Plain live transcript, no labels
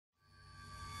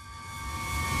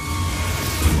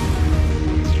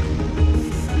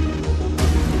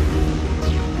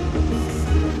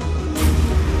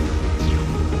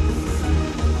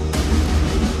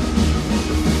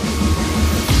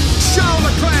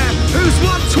who's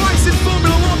won twice in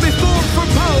Formula One before from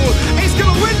pole, is going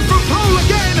to win from pole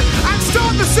again and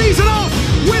start the season off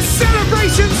with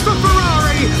celebrations for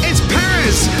Ferrari. It's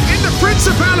Perez in the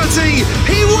Principality.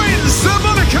 He wins the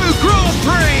Monaco Grand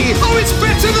Prix. Oh, it's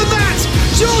better than that.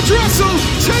 George Russell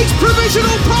takes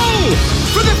provisional pole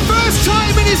for the first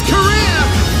time in his career.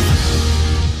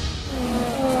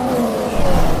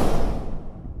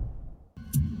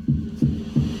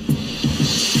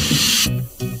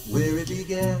 Where it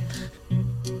began,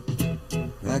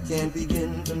 I can't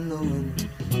begin to know it,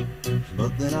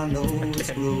 but then I know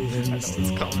it's growing. I know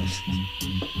what's coming.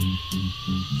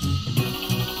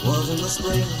 Was in the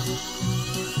spring,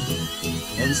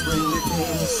 and spring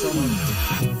became the summer.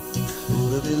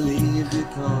 Who'd have believed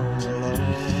it'd come along?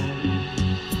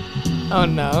 Oh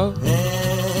no. And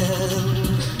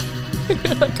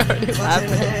Already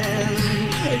laughing.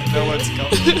 I know what's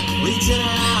coming. reaching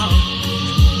out,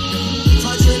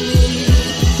 touching me,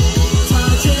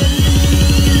 touching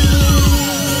you.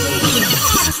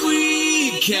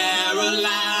 Sweet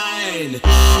Caroline.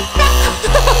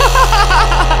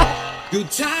 Good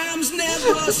times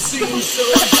never seem so.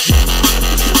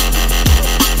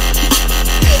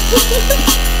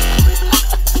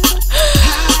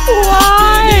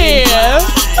 Why?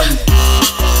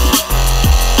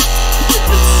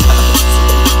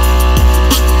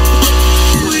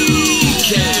 Sweet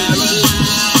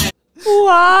Caroline.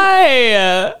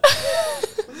 Why?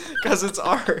 Because it's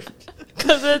art.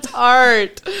 Because it's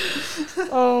art.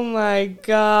 Oh my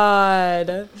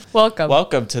god. Welcome.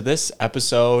 Welcome to this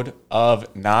episode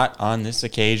of Not on This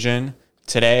Occasion.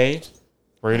 Today,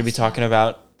 we're going to be talking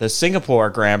about the Singapore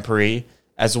Grand Prix,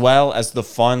 as well as the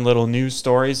fun little news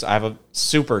stories. I have a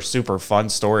super, super fun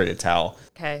story to tell.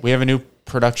 Okay. We have a new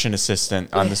production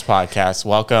assistant on this podcast.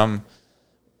 Welcome,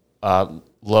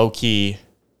 Low-Key.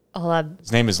 Hold on.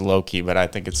 His name is Low-Key, but I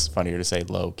think it's funnier to say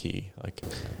Low-Key. Like,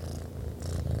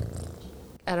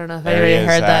 I don't know if there he anybody is.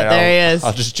 heard that. There he is.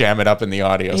 I'll just jam it up in the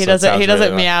audio. He so doesn't. He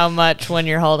doesn't really meow much when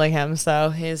you're holding him.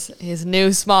 So he's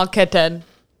new small kitten.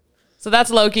 So that's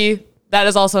Loki. That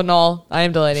is also Noel. I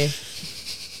am Delaney.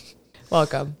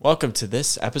 Welcome. Welcome to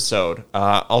this episode.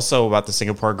 Also about the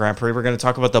Singapore Grand Prix. We're going to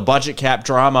talk about the budget cap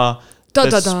drama,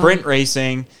 sprint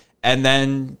racing, and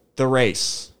then the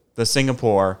race, the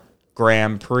Singapore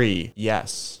Grand Prix.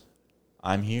 Yes,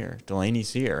 I'm here.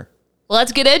 Delaney's here.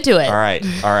 Let's get into it. All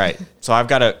right. So I've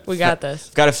got We got this.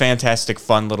 I've got a fantastic,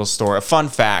 fun little story, a fun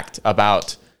fact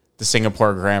about the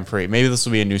Singapore Grand Prix. Maybe this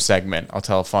will be a new segment. I'll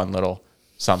tell a fun little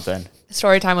something.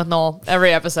 Story time with Noel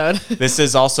every episode. This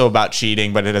is also about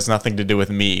cheating, but it has nothing to do with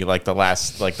me, like the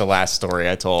last story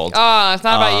I told. Oh, it's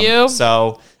not about you.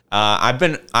 So I've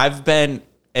been.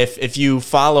 If you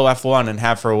follow F1 and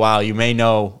have for a while, you may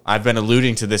know I've been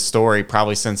alluding to this story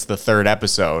probably since the third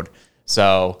episode.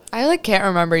 So I can't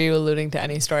remember you alluding to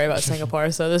any story about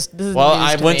Singapore. So this is well, news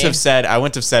I to wouldn't me. have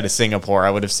said a Singapore.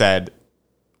 I would have said,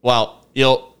 well,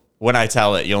 when I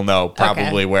tell it, you'll know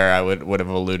probably where I would have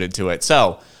alluded to it.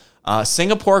 So.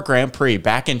 Singapore Grand Prix,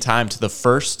 back in time to the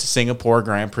first Singapore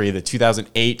Grand Prix, the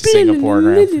 2008 Singapore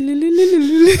Grand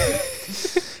Prix.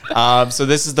 So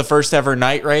this is the first ever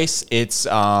night race. It's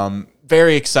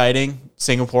very exciting.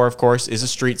 Singapore, of course, is a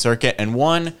street circuit. And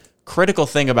one critical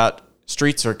thing about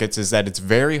street circuits is that it's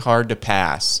very hard to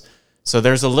pass. So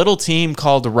there's a little team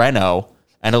called Renault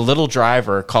and a little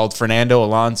driver called Fernando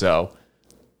Alonso,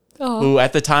 who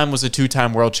at the time was a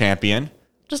two-time world champion.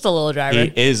 Just a little driver.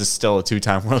 He is still a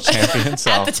two-time world champion.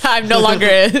 So. At the time, no longer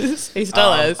is. He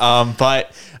still is.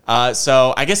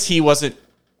 So I guess he wasn't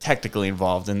technically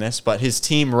involved in this, but his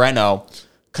team, Renault,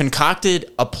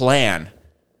 concocted a plan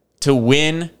to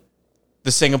win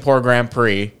the Singapore Grand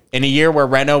Prix in a year where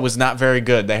Renault was not very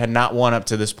good. They had not won up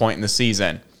to this point in the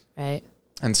season. Right.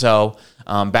 And so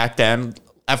back then,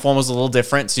 F1 was a little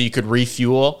different, so you could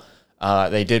refuel.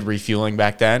 They did refueling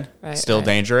back then. Right, Still right.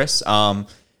 dangerous.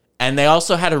 And they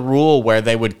also had a rule where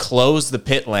they would close the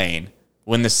pit lane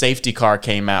when the safety car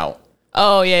came out.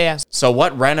 Oh, yeah. So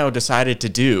what Renault decided to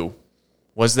do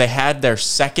was they had their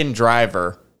second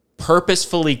driver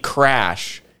purposefully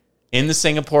crash in the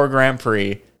Singapore Grand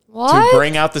Prix to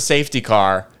bring out the safety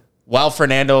car while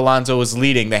Fernando Alonso was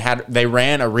leading. They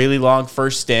ran a really long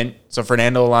first stint, so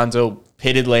Fernando Alonso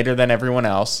pitted later than everyone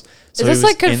else. So is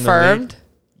this confirmed?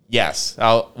 Yes.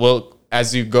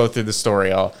 As you go through the story,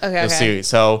 you'll Okay. see.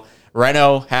 So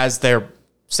Renault has their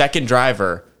second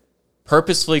driver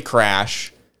purposefully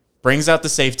crash, brings out the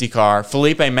safety car.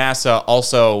 Felipe Massa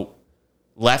also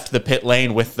left the pit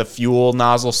lane with the fuel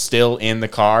nozzle still in the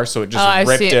car, so it just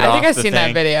ripped it off. I think I've the seen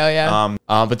thing. that video, yeah.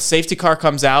 But the safety car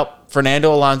comes out.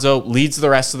 Fernando Alonso leads the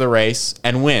rest of the race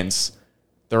and wins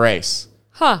the race.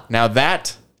 Huh. Now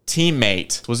that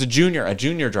teammate was a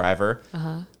junior driver.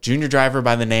 Junior driver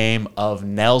by the name of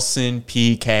Nelson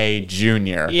PK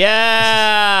Jr.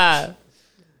 Yeah.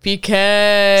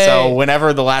 PK. So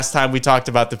whenever the last time we talked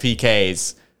about the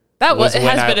PKs, it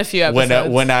has been a few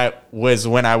episodes.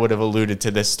 When I would have alluded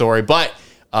to this story. But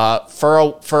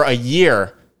for a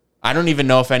year, I don't even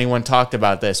know if anyone talked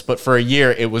about this, but for a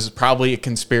year, it was probably a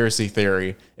conspiracy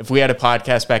theory. If we had a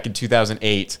podcast back in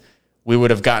 2008, we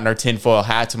would have gotten our tinfoil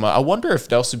hats. I wonder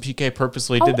if Nelson PK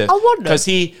purposely did this. I wonder. Because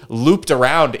he looped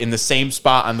around in the same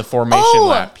spot on the formation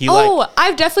lap.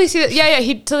 I've definitely seen it. Yeah.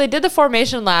 So they did the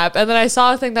formation lap, and then I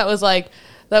saw a thing that was like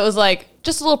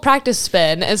just a little practice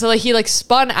spin, and so like he like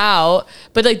spun out,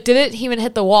 but like didn't even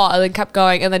hit the wall, and then kept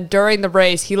going, and then during the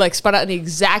race he like spun out in the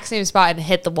exact same spot and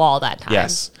hit the wall that time.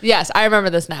 Yes, I remember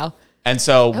this now. And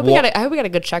so I hope we got a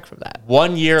good check from that.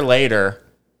 1 year later,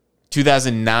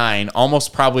 2009,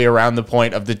 almost probably around the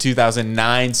point of the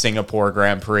 2009 Singapore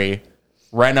Grand Prix,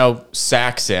 Renault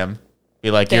sacks him, be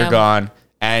like, Damn. You're gone,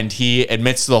 and he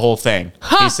admits to the whole thing.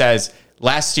 He says,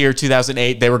 last year,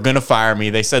 2008, they were going to fire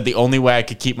me. They said the only way I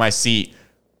could keep my seat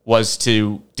was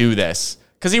to do this.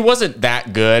 Because he wasn't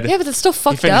that good. Yeah, but that's still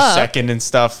fucked up. He finished second and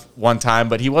stuff one time,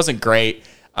 but he wasn't great.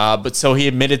 But so he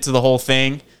admitted to the whole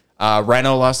thing.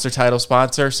 Renault lost their title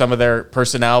sponsor. Some of their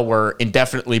personnel were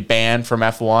indefinitely banned from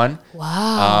F1.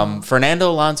 Wow. Fernando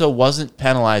Alonso wasn't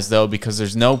penalized, though, because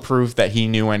there's no proof that he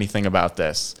knew anything about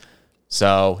this.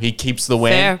 So he keeps the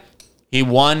win. Fair. He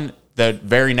won the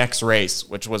very next race,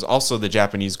 which was also the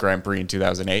Japanese Grand Prix in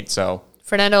 2008. So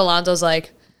Fernando Alonso's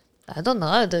like, I don't know.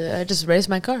 I just raced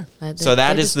my car. So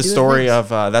that is the story of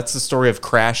that's the story of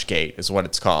Crashgate, is what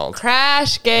it's called.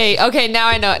 Crashgate. Okay, now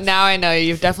I know. Now I know.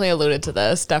 You've definitely alluded to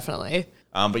this. Definitely.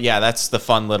 But yeah, that's the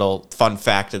fun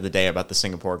fact of the day about the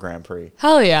Singapore Grand Prix.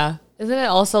 Hell yeah! Isn't it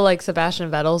also like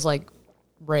Sebastian Vettel's like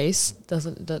race?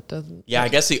 Doesn't? Yeah, I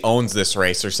guess he owns this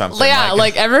race or something. Yeah,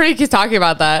 like everybody keeps talking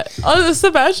about that. Oh, this is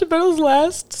Sebastian Vettel's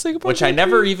last Singapore. Which Grand I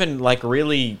never Prix? even like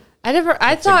really.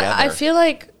 I feel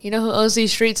like, you know who owns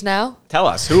these streets now? Tell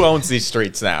us, who owns these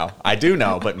streets now? I do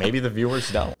know, but maybe the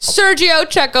viewers don't. Sergio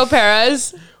Checo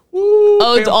Perez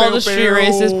owns all the street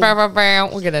races.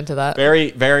 We'll get into that.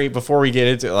 Very, before we get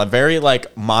into a very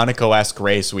like Monaco-esque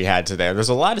race we had today. There's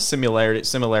a lot of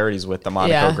similarities with the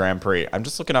Monaco Grand Prix. I'm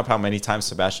just looking up how many times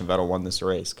Sebastian Vettel won this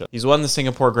race. He's won the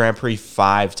Singapore Grand Prix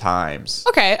 5 times.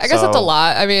 Okay, I guess that's a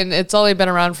lot. I mean, it's only been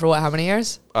around for how many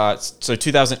years? So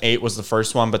 2008 was the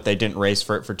first one, but they didn't race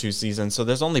for it for 2 seasons. So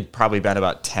there's only probably been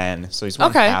about 10. So he's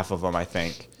won half of them, I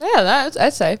think. Yeah,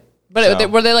 I'd say.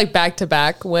 But were they like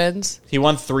back-to-back wins? He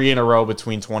won 3 in a row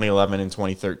between 2011 and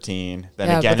 2013.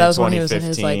 Then again in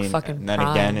 2015, and then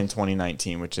again in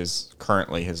 2019, which is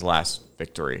currently his last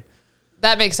victory.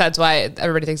 That makes sense why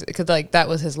everybody thinks, because like that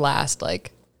was his last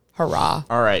like hurrah.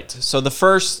 All right, so the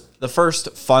first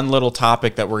fun little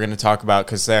topic that we're going to talk about,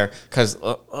 because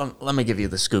let me give you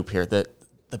the scoop here, that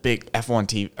the big F1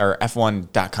 TV or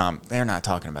F1.com, they're not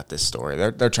talking about this story.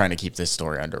 They're trying to keep this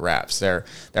story under wraps. They're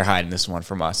hiding this one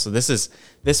from us. So this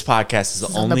podcast is the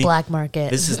only on the black market.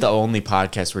 This is the only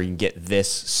podcast where you can get this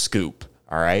scoop.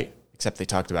 All right, except they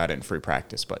talked about it in free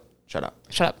practice. But shut up.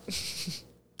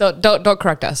 Don't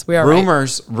correct us. We are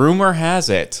Rumor has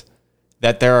it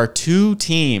that there are 2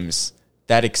 teams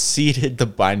that exceeded the.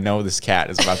 I know this cat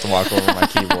is about to walk over my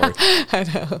keyboard. I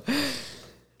know.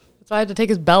 So I had to take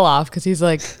his bell off because he's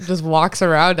like just walks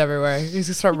around everywhere. He's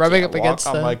gonna start rubbing up against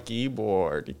on my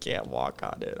keyboard. You can't walk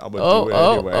on it. I'm gonna do it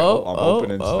anyway. I'm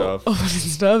opening stuff. Opening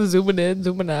stuff, zooming in,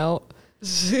 zooming out.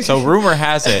 So rumor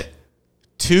has it,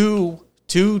 two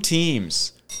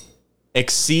teams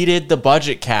exceeded the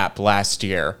budget cap last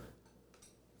year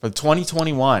for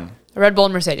 2021. Red Bull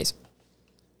and Mercedes.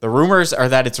 The rumors are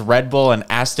that it's Red Bull and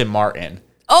Aston Martin.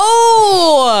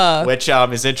 Oh, which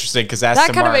is interesting because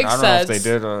Aston Martin, I don't know if they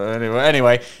did.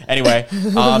 Anyway.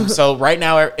 So right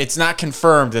now it's not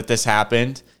confirmed that this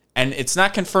happened, and it's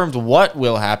not confirmed what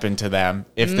will happen to them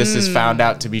if this is found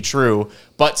out to be true.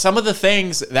 But some of the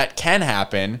things that can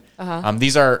happen,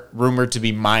 these are rumored to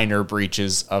be minor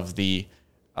breaches of the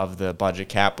budget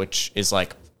cap, which is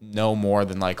like no more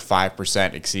than like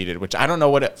 5% exceeded. Which I don't know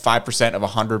what 5% of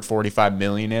 145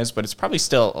 million is, but it's probably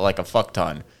still like a fuck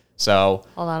ton. So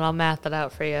hold on, I'll math it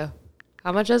out for you.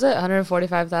 How much is it?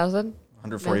 145,000?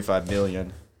 145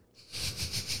 million.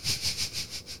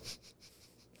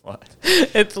 What?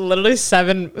 It's literally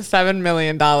 $7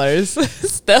 million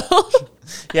still.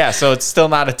 Yeah, so it's still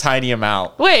not a tiny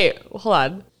amount. Wait, hold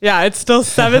on. Yeah, it's still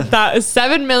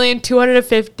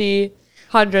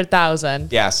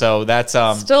 7,250,000. Yeah, so that's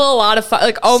still a lot of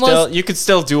like almost. You could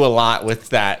still do a lot with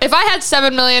that. If I had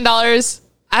 $7 million,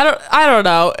 I don't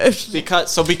know.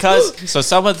 Because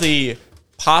some of the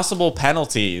possible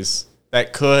penalties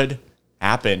that could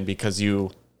happen because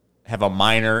you have a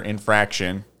minor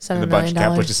infraction in the budget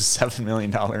cap, which is a $7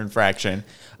 million infraction.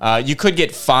 You could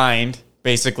get fined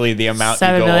basically the amount you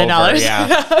go over.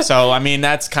 Yeah. So, I mean,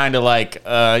 that's kind of like,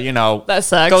 that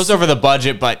sucks. Goes over the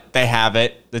budget, but they have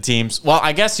it, the teams. Well,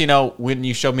 I guess, when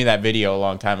you showed me that video a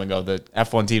long time ago, the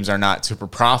F1 teams are not super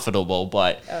profitable,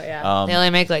 but... Oh, yeah. They only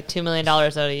make like $2 million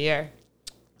out a year.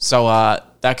 So,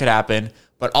 that could happen.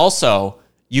 But also,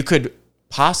 you could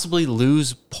possibly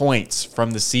lose points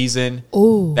from the season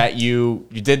that you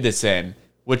did this in,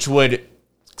 which would,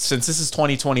 since this is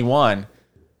 2021,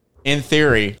 in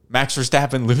theory, Max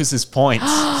Verstappen loses points.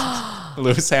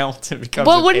 Lewis Hamilton becomes.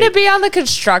 Well, wouldn't it be on the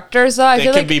constructors though?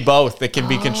 It can be both. It can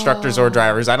be constructors or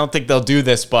drivers. I don't think they'll do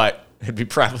this, but it'd be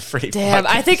probably pretty. Damn,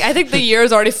 I think the year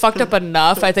is already fucked up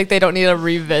enough. I think they don't need to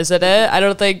revisit it. I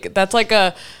don't think that's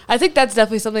I think that's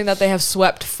definitely something that they have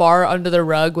swept far under the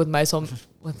rug with Michael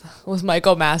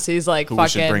Massey's who we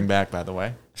should bring back, by the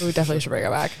way. We definitely should bring it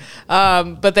back.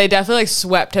 But they definitely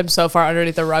swept him so far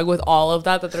underneath the rug with all of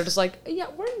that they're just like, yeah,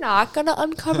 we're not going to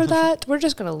uncover that. We're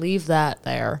just going to leave that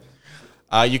there.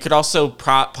 You could also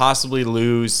possibly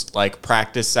lose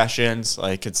practice sessions.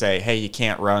 Could say, hey, you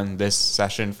can't run this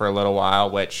session for a little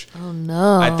while, which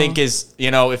I think is,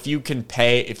 if you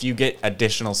get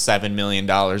additional $7 million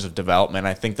of development,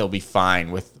 I think they'll be fine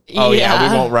with, we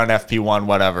won't run FP1,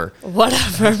 whatever.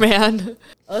 Whatever, man.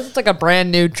 Unless it's like a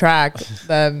brand new track,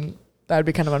 then that would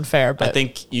be kind of unfair. But I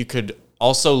think you could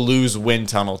also lose wind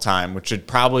tunnel time, which would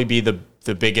probably be the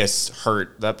biggest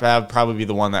hurt. That would probably be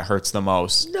the one that hurts the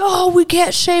most. No, we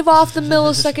can't shave off the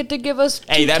millisecond to give us.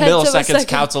 Hey, that millisecond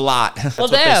counts a lot. That's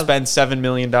what they spend $7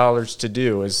 million to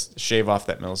do is shave off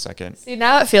that millisecond. See,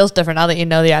 now it feels different now that you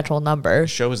know the actual number. The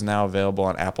show is now available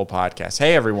on Apple Podcasts.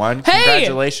 Hey, everyone. Hey!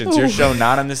 Congratulations. Your show,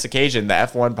 not on this occasion, the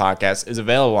F1 podcast, is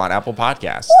available on Apple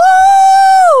Podcasts.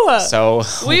 Woo! So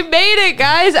we made it,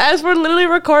 guys. As we're literally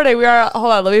recording, we are.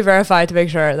 Hold on, let me verify to make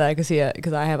sure that I can see it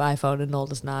because I have iPhone and Noel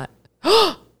does not.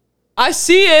 I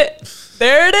see it.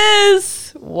 There it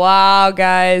is. Wow,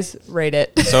 guys. Rate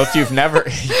it. So if you've never...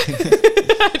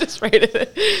 I just rated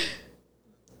it.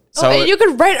 So you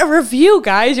can write a review,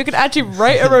 guys. You can actually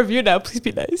write a review now. Please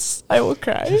be nice. I will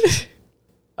cry.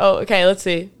 Oh, okay. Let's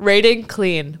see. Rating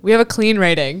clean. We have a clean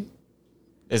rating.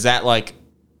 Is that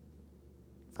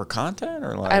for content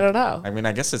or I don't know. I mean,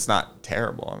 I guess it's not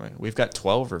terrible. I mean, we've got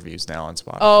 12 reviews now on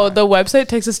Spotify. Oh, the website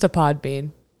takes us to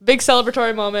Podbean. Big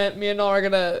celebratory moment. Me and Noel are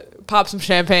going to pop some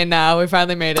champagne now. We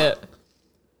finally made it.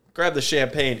 Grab the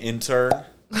champagne, intern.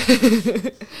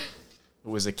 It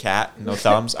was a cat. No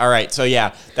thumbs. All right. So,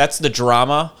 yeah, that's the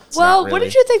drama. What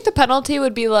did you think the penalty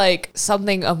would be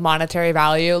something of monetary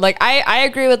value? I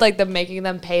agree with them making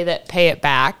them pay it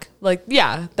back.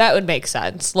 Yeah, that would make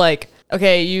sense.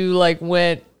 Okay, you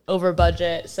went over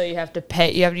budget, so you have to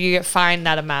pay. You get fined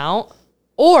that amount.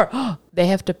 Or they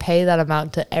have to pay that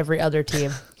amount to every other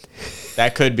team.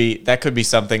 That could be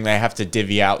something. They have to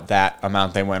divvy out that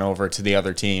amount they went over to the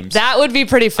other teams. That would be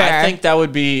pretty fair. I think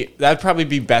that'd probably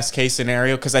be best case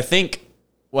scenario because I think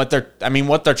what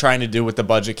they're trying to do with the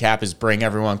budget cap is bring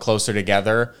everyone closer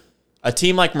together. A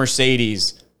team like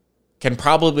Mercedes can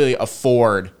probably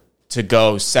afford to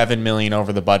go $7 million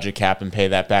over the budget cap and pay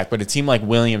that back, but a team like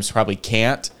Williams probably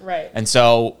can't. Right. And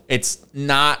so it's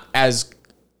not as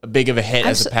big of a hit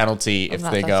as a penalty if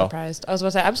they go. Surprised. I was about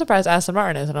to say I'm surprised Aston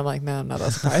Martin is, and I'm like, no, I'm not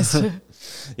that surprised.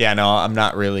 Yeah, no, I'm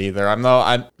not really either.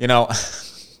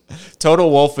 Total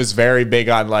Wolf is very big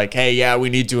on hey, yeah, we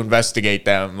need to investigate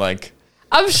them.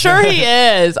 I'm sure he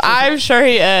is. I'm sure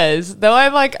he is. Though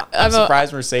I'm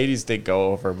surprised Mercedes did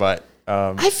go over, but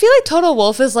I feel like Total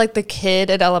Wolf is the kid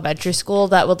in elementary school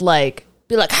that would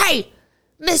be like, hey,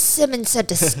 Miss Simmons said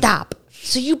to stop.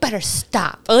 So you better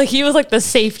stop. He was the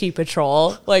safety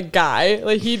patrol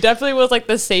guy. He definitely was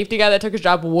the safety guy that took his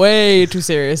job way too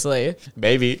seriously.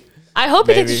 Maybe. I hope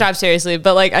he takes his job seriously,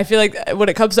 but I feel when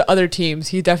it comes to other teams,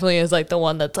 he definitely is the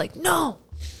one that's no,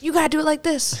 you gotta do it like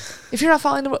this. If you're not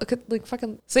following the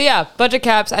fucking. So yeah, budget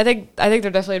caps. I think they're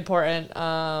definitely important.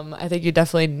 I think you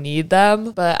definitely need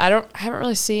them, but I haven't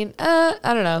really seen. I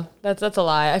don't know. That's a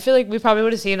lie. I feel we probably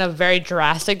would have seen a very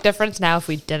drastic difference now if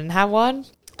we didn't have one.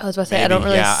 I was about to say, I don't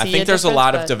really see I think there's a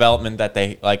lot of development that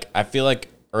they I feel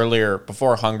earlier,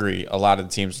 before Hungary, a lot of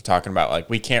the teams were talking about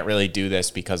we can't really do this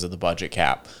because of the budget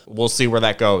cap. We'll see where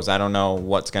that goes. I don't know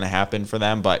what's going to happen for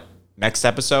them, but next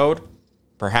episode,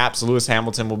 perhaps Lewis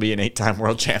Hamilton will be an 8-time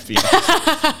world champion.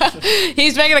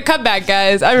 He's making a comeback,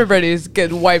 guys. Everybody's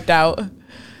getting wiped out.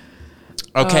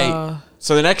 Okay,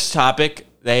 so the next topic,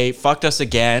 they fucked us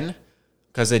again.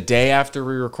 because a day after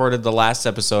we recorded the last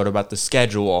episode about the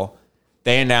schedule,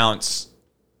 they announced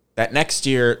that next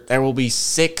year there will be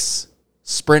 6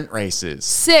 sprint races.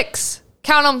 6.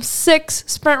 Count them, 6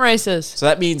 sprint races. So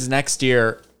that means next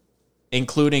year,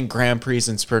 including Grand Prix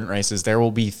and sprint races, there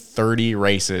will be 30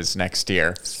 races next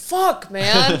year. Fuck,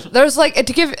 man. There's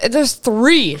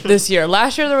 3 this year.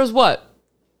 Last year there was what?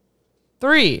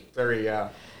 3. 30, yeah.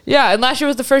 Yeah, and last year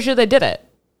was the first year they did it.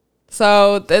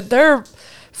 So they're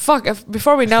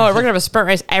before we know it, we're gonna have a sprint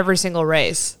race every single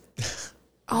race.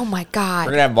 Oh my god.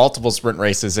 We're gonna have multiple sprint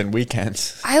races in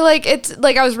weekends. I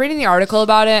was reading the article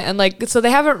about it, and so they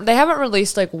haven't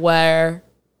released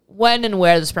when and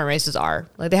where the sprint races are.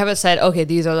 Like, they haven't said, okay,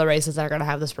 these are the races that are gonna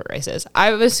have the sprint races.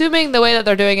 I'm assuming the way that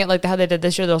they're doing it, like how they did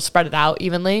this year, they'll spread it out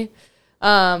evenly.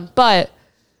 But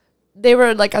they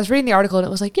were I was reading the article and it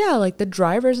was the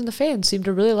drivers and the fans seem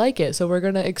to really like it, so we're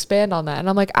gonna expand on that. And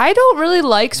I'm like, I don't really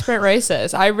like sprint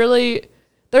races.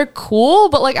 They're cool,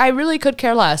 but I really could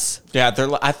care less. Yeah,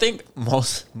 I think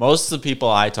most of the people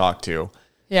I talk to,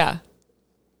 yeah,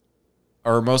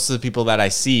 or most of the people that I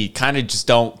see, kind of just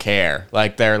don't care. They're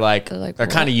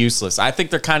kind of useless. I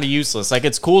think they're kind of useless.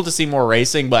 It's cool to see more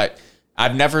racing, but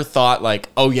I've never thought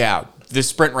oh yeah, this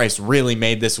sprint race really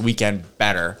made this weekend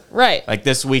better. Right.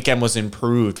 This weekend was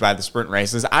improved by the sprint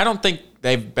races. I don't think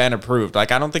they've been improved. I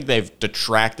don't think they've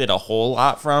detracted a whole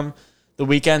lot from the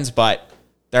weekends, but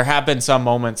there have been some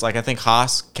moments. I think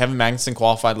Kevin Magnussen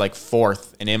qualified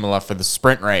 4th in Imola for the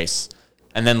sprint race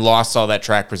and then lost all that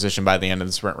track position by the end of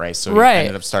the sprint race. So he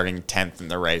ended up starting 10th in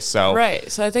the race. So I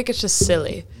think it's just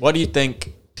silly. What do you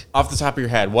think, off the top of your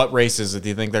head, what races do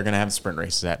you think they're going to have sprint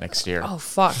races at next year? Oh,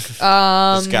 fuck. Just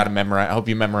got to memorize. I hope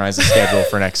you memorize the schedule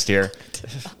for next year.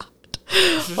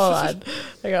 Hold on.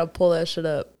 I got to pull that shit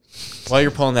up. While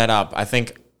you're pulling that up, I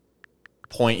think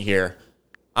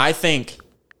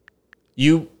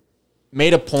you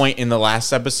made a point in the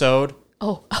last episode.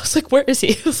 Oh, I was like, where is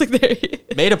he? I was like, there he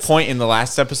is. Made a point in the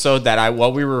last episode that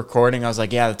while we were recording, I was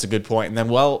like, yeah, that's a good point. And then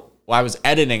while I was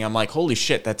editing, I'm like, holy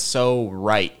shit, that's so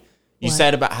right. You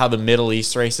said about how the Middle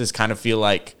East races kind of feel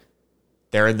like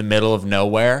they're in the middle of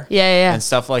nowhere. Yeah. And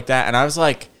stuff like that. And I was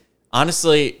like,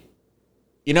 honestly,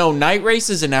 night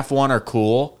races in F1 are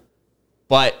cool,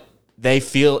 but it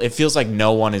feels like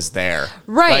no one is there.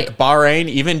 Right. Bahrain,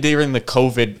 even during the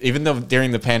COVID, even though during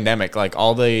the pandemic,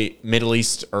 all the Middle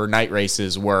East or night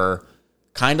races were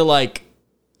kind of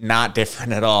not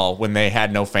different at all when they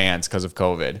had no fans because of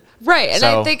COVID. Right. And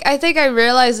I think I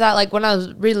realized that when I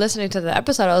was re-listening to the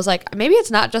episode, I was like, maybe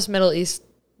it's not just Middle East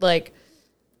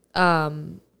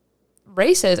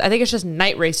races. I think it's just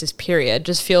night races, period.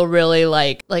 Just feel really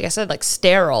like I said,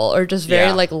 sterile or just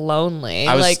very lonely.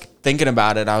 I was thinking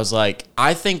about it. I was like,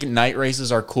 I think night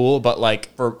races are cool, but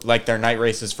they're night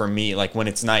races for me, when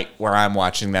it's night where I'm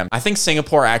watching them. I think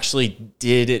Singapore actually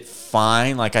did it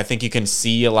fine. I think you can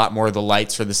see a lot more of the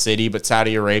lights for the city, but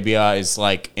Saudi Arabia is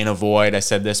in a void. I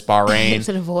said this. Bahrain. It's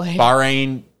in a void.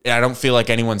 Bahrain, I don't feel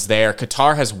like anyone's there.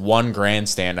 Qatar has one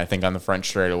grandstand, I think, on the front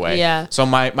straightaway. Yeah. So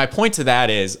my point to that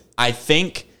is, I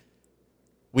think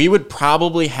we would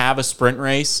probably have a sprint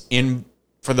race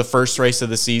for the first race of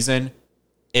the season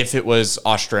if it was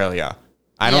Australia.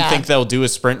 I don't think they'll do a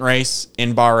sprint race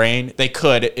in Bahrain. They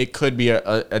could. It could be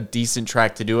a decent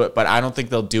track to do it, but I don't think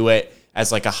they'll do it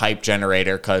as a hype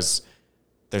generator because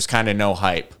there's kind of no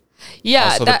hype. Yeah.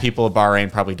 Also, the people of Bahrain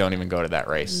probably don't even go to that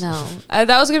race. No. That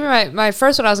was going to be my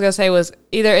first one I was going to say was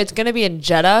either it's going to be in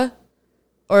Jeddah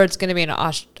or it's going to be in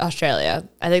Australia.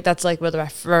 I think that's where my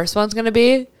first one's going to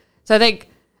be. So I think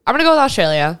I'm going to go with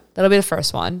Australia. That'll be the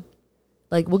first one.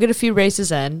 We'll get a few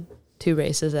races in, 2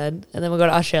 races in, and then we'll go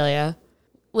to Australia.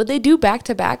 Would they do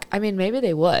back-to-back? I mean, maybe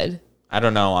they would. I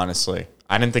don't know, honestly.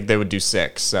 I didn't think they would do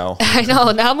 6, so. I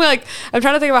know. Now I'm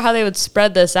trying to think about how they would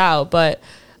spread this out, but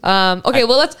okay,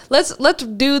 well let's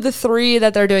do the 3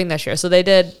 that they're doing this year. So they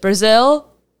did Brazil,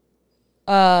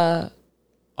 Austria,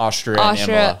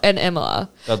 and Imola.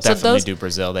 They'll definitely do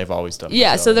Brazil. They've always done Brazil.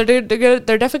 Yeah, so they're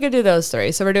definitely going to do those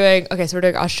 3. So we're doing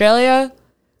Australia,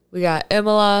 we got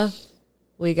Imola,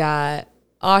 we got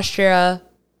Austria,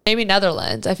 maybe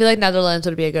Netherlands. I feel like Netherlands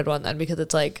would be a good one then because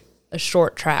it's a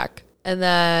short track. And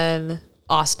then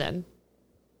Austin.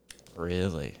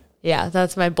 Really? Yeah,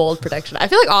 that's my bold prediction. I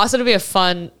feel like Austin would be a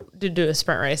fun to do a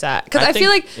sprint race at. Because I feel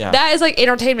like that is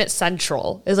Entertainment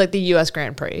Central is the U.S.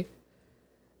 Grand Prix.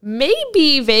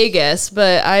 Maybe Vegas,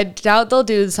 but I doubt they'll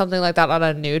do something like that on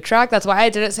a new track. That's why I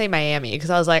didn't say Miami, because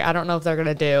I was like, I don't know if they're going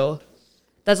to do.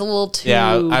 That's a little too.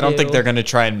 Yeah, I don't think they're going to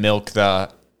try and milk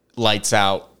the lights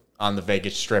out on the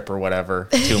Vegas Strip or whatever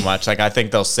too much. Like, I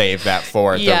think they'll save that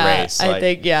for the race. I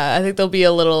think they'll be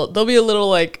a little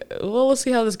like, well, we'll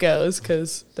see how this goes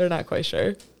because they're not quite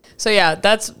sure. So yeah,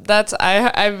 that's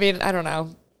I mean, I don't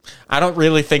know. I don't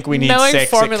really think we need Knowing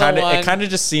 6. It kind of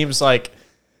just seems like,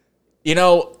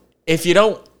 if you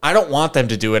don't, I don't want them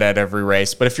to do it at every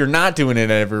race, but if you're not doing it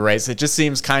at every race, it just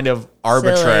seems kind of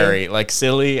arbitrary,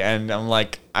 silly. And I'm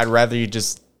like, I'd rather you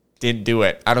just didn't do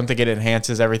it. I don't think it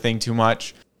enhances everything too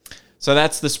much. So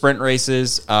that's the sprint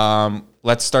races.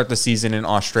 Let's start the season in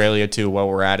Australia too while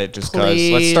we're at it, just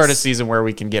because let's start a season where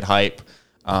we can get hype.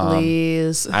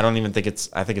 Please. I don't even think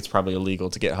I think it's probably illegal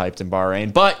to get hyped in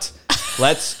Bahrain, but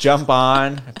let's jump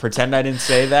on. Pretend I didn't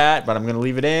say that, but I'm going to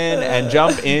leave it in and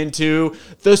jump into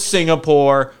the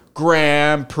Singapore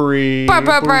Grand Prix. Cut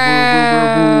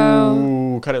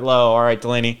it low. All right,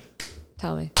 Delaney.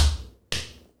 Tell me.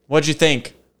 What'd you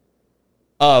think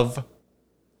of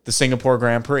the Singapore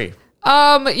Grand Prix?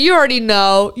 You already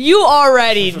know.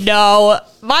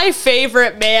 My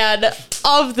favorite man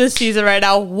of the season right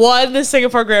now won the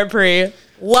Singapore Grand Prix.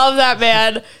 Love that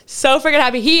man. So freaking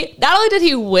happy. He not only did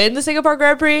he win the Singapore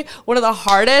Grand Prix, one of the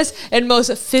hardest and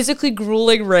most physically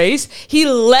grueling race, he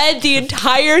led the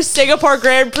entire Singapore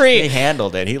Grand Prix. He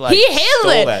handled it. He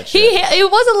handled it. That shit.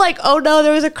 It wasn't like, oh no,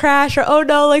 there was a crash, or oh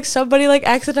no, like somebody like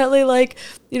accidentally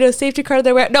safety car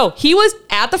their way. No, he was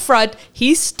at the front.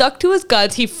 He stuck to his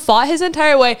guns. He fought his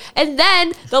entire way. And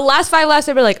then the last 5 laps,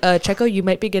 they were like, Checo, you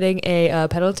might be getting a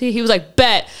penalty. He was like,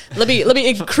 bet. Let me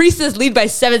increase this lead by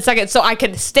 7 seconds so I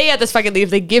can stay at this fucking lead if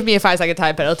they give me a 5-second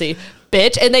time penalty,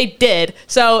 bitch. And they did.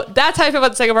 So that's how I feel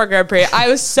about the Singapore Grand Prix. I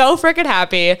was so freaking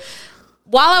happy.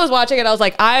 While I was watching it, I was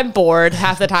like, I'm bored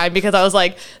half the time because I was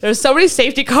like, there's so many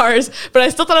safety cars, but I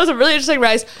still thought it was a really interesting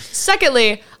race.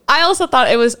 Secondly, I also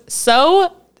thought it was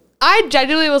I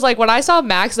genuinely was like, when I saw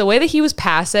Max, the way that he was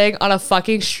passing on a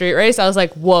fucking street race, I was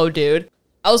like, whoa, dude.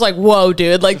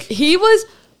 Like, he was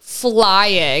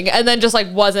flying and then just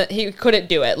he couldn't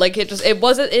do it. Like, it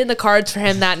wasn't in the cards for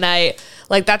him that night.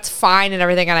 Like, that's fine and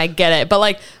everything, and I get it. But,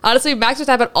 like, honestly, Max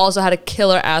Verstappen also had a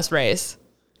killer-ass race.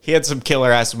 He had some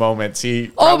killer-ass moments. He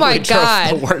probably drove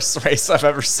the worst race I've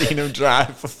ever seen him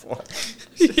drive before.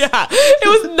 Yeah,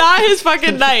 it was not his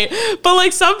fucking night. But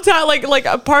like sometimes, like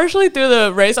partially through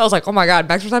the race, I was like, oh my god,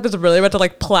 Max Verstappen is really about to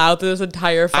like plow through this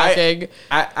entire fucking.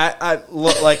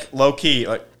 Low key.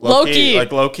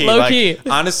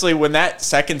 Honestly, when that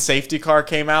second safety car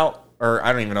came out, or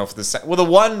I don't even know if the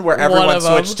one where everyone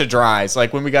switched to dries,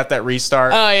 like when we got that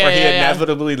restart, where he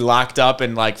inevitably locked up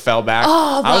and like fell back.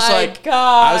 Oh my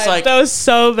god, that was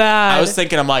so bad. I was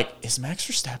thinking, I'm like, is Max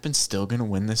Verstappen still gonna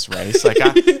win this race?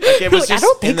 It was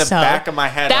just in the back of my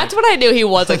head. That's when I knew he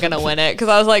wasn't gonna win it, because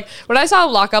I was like, when I saw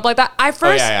him lock up like that,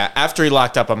 After he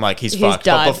locked up, I'm like, he's fucked.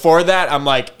 Done. But before that, I'm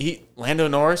like, Lando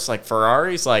Norris, like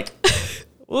Ferrari's, like,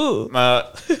 ooh,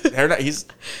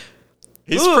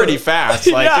 He's pretty fast.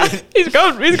 Like he's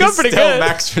going pretty good.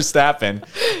 Max Verstappen.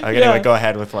 Okay, anyway, go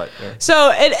ahead with what.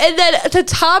 So and then to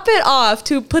top it off,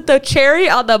 to put the cherry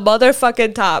on the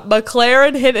motherfucking top,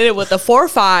 McLaren hit it with the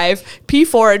 4.5,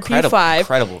 P4 and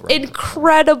P5.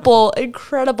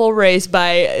 Incredible race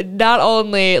by not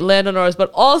only Lando Norris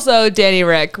but also Danny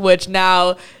Rick, which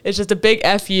now is just a big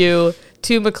FU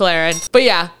to McLaren. But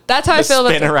yeah, that's how I feel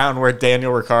about spin around where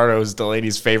Daniel Ricciardo is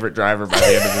Delaney's favorite driver by the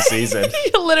end of the season.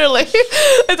 Literally.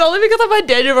 It's only because of my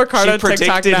Daniel Ricciardo TikTok now. She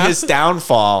predicted his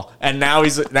downfall, and now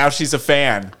she's a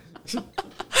fan.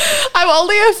 I'm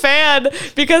only a fan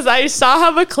because I saw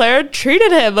how McLaren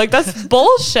treated him. Like, that's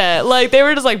bullshit. Like, they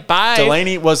were just like, bye.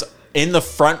 Delaney was in the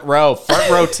front row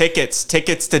tickets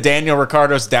to Daniel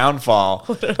Ricciardo's downfall.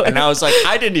 Literally. And I was like,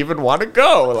 I didn't even want to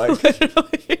go. Like,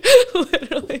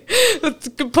 literally.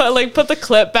 Put the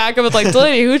clip back and was like,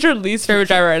 Delaney, who's your least favorite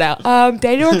driver right now?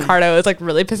 Daniel Ricciardo is like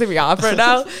really pissing me off right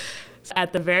now.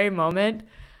 At the very moment,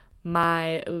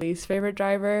 my least favorite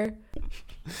driver,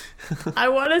 I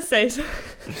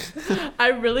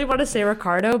really want to say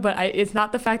Ricardo, but it's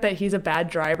not the fact that he's a bad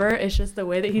driver. It's just the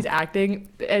way that he's acting,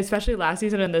 especially last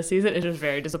season and this season, is just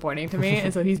very disappointing to me.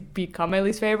 And so he's become my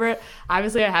least favorite.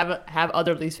 Obviously, I have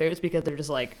other least favorites because they're just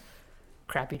like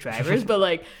crappy drivers. But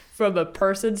like from a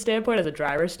person standpoint, as a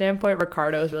driver standpoint,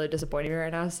 Ricardo is really disappointing me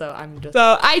right now. So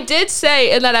I did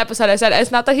say in that episode, I said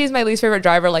it's not that he's my least favorite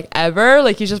driver like ever.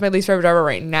 Like, he's just my least favorite driver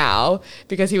right now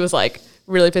because he was like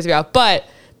really pissed me off. But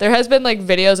there has been like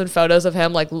videos and photos of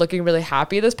him like looking really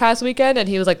happy this past weekend, and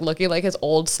he was like looking like his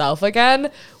old self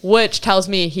again, which tells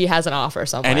me he has an offer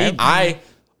somewhere. And I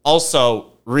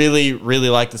also really, really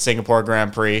like the Singapore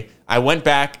Grand Prix. I went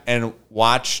back and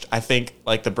watched, I think,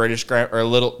 like the British Grand, or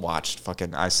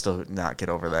I still not get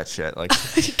over that shit. Like,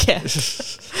 you can't.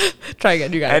 Try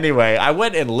again. You got it. Anyway, I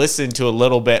went and listened to a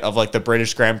little bit of like the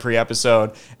British Grand Prix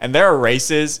episode, and there are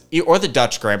races, or the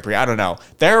Dutch Grand Prix, I don't know.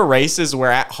 There are races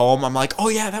where at home I'm like, oh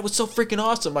yeah, that was so freaking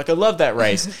awesome. Like I love that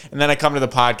race. And then I come to the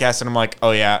podcast and I'm like, oh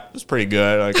yeah, it was pretty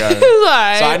good. Like,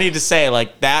 so I need to say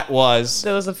like that was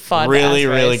a fun,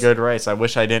 really good race. I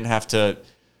wish I didn't have to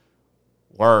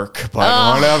work,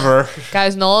 but whatever.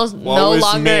 Guys, Noel's no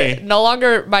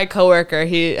longer my coworker.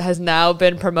 He has now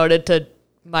been promoted to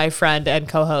my friend and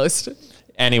co-host.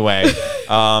 Anyway,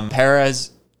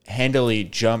 Perez handily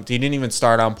jumped. He didn't even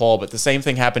start on pole, but the same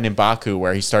thing happened in Baku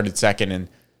where he started second and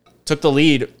took the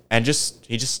lead and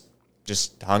he just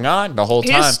hung on the whole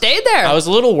time. He just stayed there. I was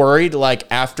a little worried like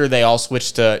after they all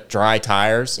switched to dry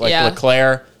tires. Like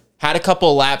Leclerc had a couple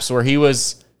of laps where he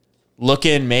was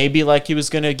looking maybe like he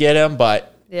was going to get him,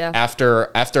 but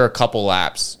after a couple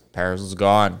laps, Perez was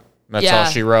gone. That's all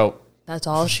she wrote. That's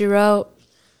all she wrote.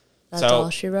 That's all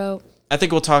she wrote. I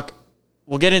think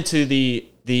we'll get into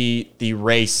the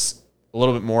race a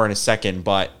little bit more in a second,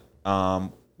 but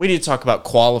we need to talk about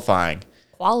qualifying,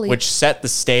 which set the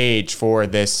stage for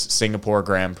this Singapore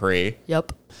Grand Prix.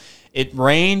 Yep. It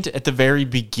rained at the very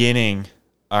beginning,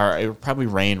 or it probably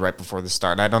rained right before the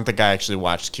start. I don't think I actually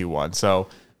watched Q1,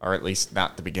 or at least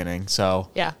not the beginning. So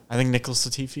yeah, I think Nicholas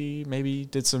Latifi maybe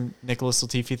did some Nicholas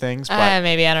Latifi things. But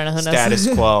maybe, I don't know. Who knows?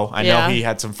 Status quo. I know he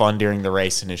had some fun during the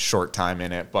race in his short time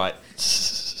in it, but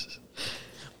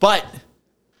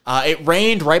it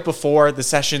rained right before the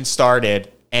session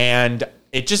started, and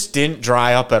it just didn't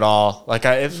dry up at all. Like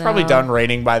it's probably done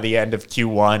raining by the end of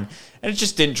Q1, and it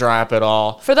just didn't dry up at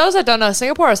all. For those that don't know,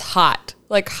 Singapore is hot,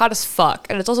 like hot as fuck,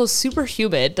 and it's also super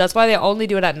humid. That's why they only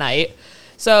do it at night.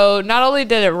 So not only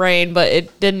did it rain, but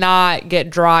it did not get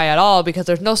dry at all because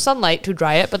there's no sunlight to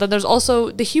dry it. But then there's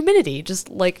also the humidity, just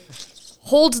like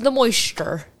holds the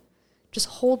moisture, just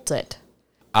holds it.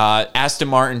 Aston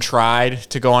Martin tried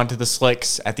to go onto the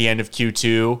slicks at the end of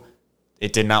Q2.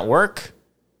 It did not work.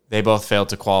 They both failed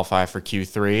to qualify for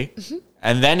Q3. Mm-hmm.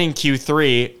 And then in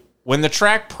Q3, when the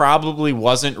track probably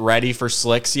wasn't ready for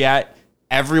slicks yet,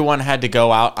 everyone had to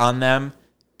go out on them,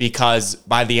 because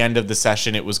by the end of the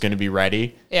session, it was going to be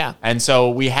ready. Yeah. And so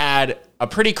we had a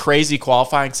pretty crazy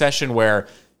qualifying session where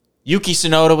Yuki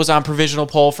Tsunoda was on provisional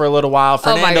pole for a little while.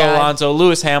 Fernando Alonso,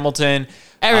 Lewis Hamilton,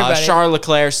 Charles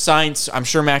Leclerc, Sainz. I'm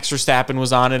sure Max Verstappen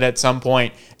was on it at some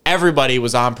point. Everybody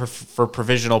was on for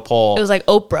provisional pole. It was like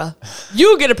Oprah.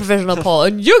 You get a provisional pole,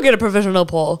 and you get a provisional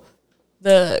pole.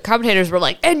 The commentators were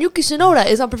like, and Yuki Tsunoda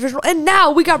is on provisional, and now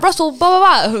we got Russell, blah, blah,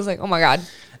 blah. I was like, oh my God.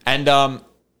 And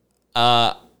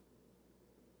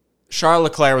Charles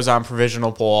Leclerc was on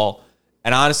provisional pole,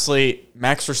 and honestly,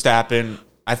 Max Verstappen,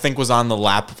 I think, was on the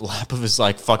lap of his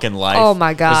like fucking life. Oh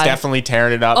my God, was definitely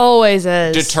tearing it up. Always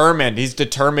is determined. He's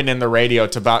determined in the radio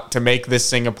to make this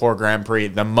Singapore Grand Prix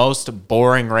the most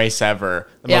boring race ever,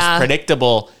 the most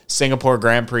predictable Singapore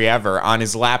Grand Prix ever. On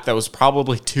his lap, that was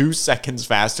probably 2 seconds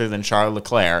faster than Charles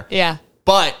Leclerc. Yeah,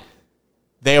 but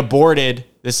they aborted.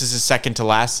 This is his second to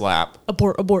last lap.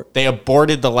 Abort. They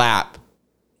aborted the lap.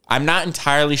 I'm not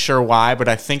entirely sure why, but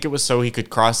I think it was so he could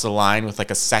cross the line with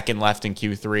like a second left in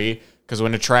Q3. Because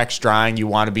when the track's drying, you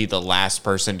want to be the last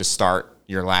person to start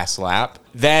your last lap.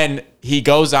 Then he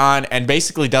goes on and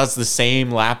basically does the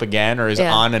same lap again, or is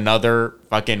on another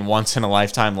fucking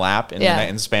once-in-a-lifetime lap in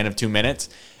the span of 2 minutes.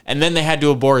 And then they had to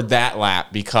abort that lap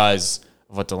because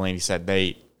of what Delaney said.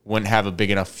 They wouldn't have a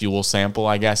big enough fuel sample,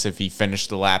 I guess, if he finished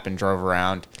the lap and drove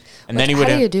around. And then he would.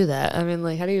 How do you do that? I mean,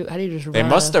 like, how do you just? They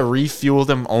must have refueled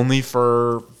him only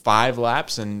for 5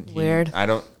 laps, and weird. I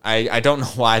don't know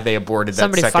why they aborted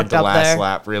that second to last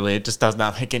lap. Really, it just does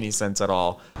not make any sense at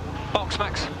all. Box,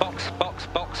 Max. Box.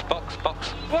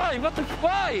 Why?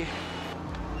 Why?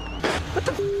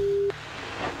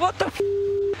 What the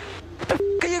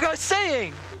are you guys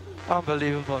saying?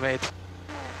 Unbelievable, mate.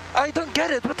 I don't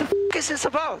get it. What the is this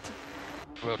about?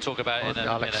 We'll talk about it and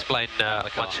I'll explain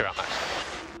once you're up, Max.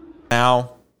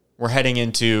 Now we're heading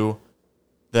into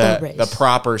the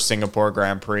proper Singapore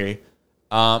Grand Prix.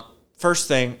 First,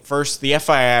 the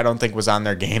FIA I don't think was on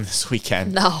their game this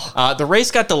weekend. No. The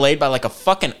race got delayed by like a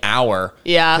fucking hour.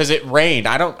 Yeah. Because it rained.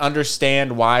 I don't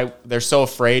understand why they're so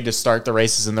afraid to start the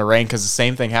races in the rain, because the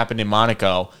same thing happened in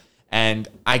Monaco. And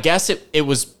I guess it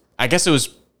was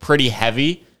pretty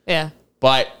heavy. Yeah.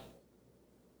 But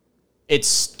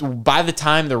by the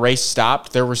time the race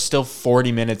stopped, there were still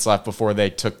 40 minutes left before they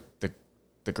took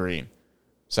the green.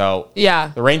 So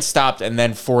the rain stopped, and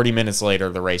then 40 minutes later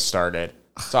the race started.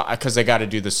 So because they got to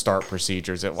do the start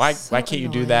procedures. Why can't you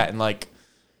do that? And like,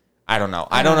 I don't know.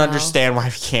 I don't understand why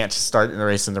we can't start the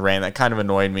race in the rain. That kind of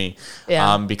annoyed me.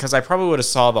 Yeah. Because I probably would have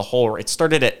saw the whole. It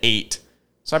started at 8,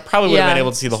 So I probably would have been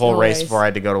able to see the whole race race before I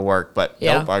had to go to work. But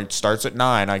Yeah. nope, it starts at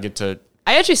 9. I get to...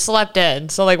 I actually slept in.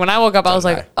 So like when I woke up, I was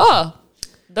like, oh,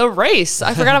 the race.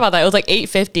 I forgot about that. It was like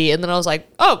 8:50. And then I was like,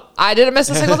 oh, I didn't miss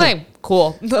a single thing.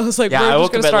 Cool. I was like, Yeah, I we're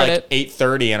woke just up going to at start like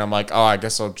it. 8:30 and I'm like, oh, I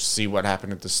guess I'll just see what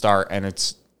happened at the start. And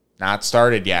it's not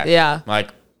started yet. Yeah. I'm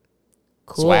like,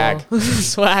 Cool. swag.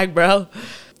 Swag, bro.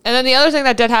 And then the other thing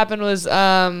that did happen was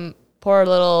poor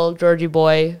little Georgie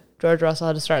boy. George Russell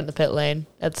had to start in the pit lane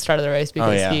at the start of the race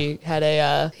because he had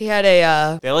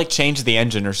a They like changed the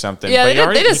engine or something. Yeah,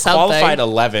 but they did he qualified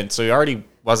something. 11th, so he already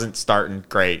wasn't starting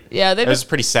great. Yeah, it was a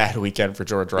pretty sad weekend for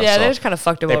George Russell. Yeah, they just kind of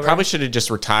fucked him They over. probably should have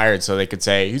just retired so they could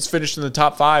say he's finished in the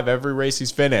top 5 every race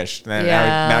he's finished. And then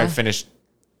now he finished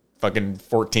fucking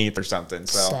 14th or something.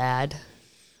 So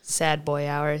Sad boy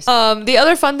hours. The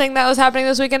other fun thing that was happening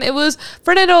this weekend, it was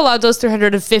Fernando Alonso's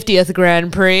 350th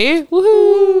Grand Prix.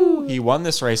 Woohoo! He won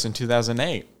this race in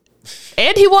 2008.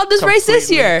 And he won this race this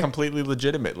year. Completely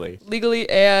legitimately. Legally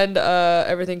and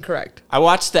everything correct. I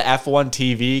watched the F1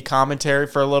 TV commentary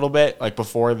for a little bit, like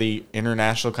before the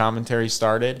international commentary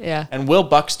started. Yeah. And Will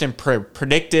Buxton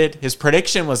predicted, his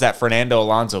prediction was that Fernando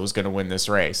Alonso was going to win this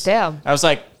race. Damn. I was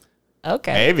like,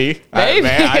 Okay. maybe. Maybe.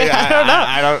 I don't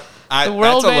know. The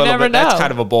world may never know. That's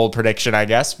kind of a bold prediction, I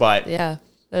guess, but Yeah,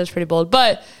 that was pretty bold.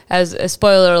 But as a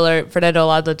spoiler alert, Fernando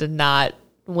Alonso did not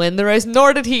win the race,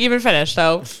 nor did he even finish.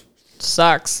 So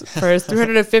sucks for his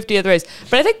 350th race.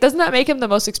 But I think, doesn't that make him the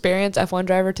most experienced F1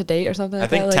 driver to date or something like I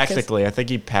think that? technically, I think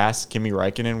he passed Kimi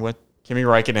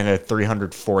Räikkönen had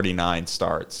 349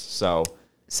 starts. So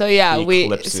yeah, he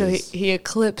he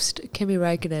eclipsed Kimi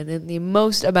Räikkönen in the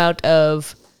most amount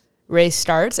of race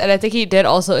starts, and I think he did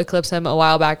also eclipse him a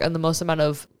while back on the most amount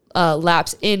of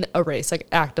laps in a race, like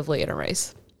actively in a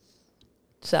race.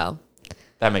 So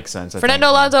that makes sense.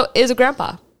 Fernando Alonso is a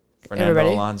grandpa.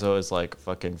 Fernando Alonso is like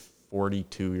fucking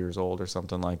 42 years old or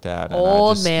something like that. And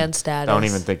Old man status. I don't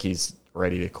even think he's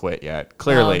ready to quit yet.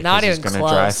 Clearly, No, not he's even going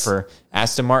to drive for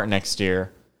Aston Martin next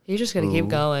year. He's just gonna keep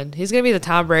going. He's gonna be the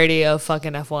Tom Brady of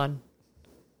fucking F1.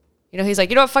 You know, he's like,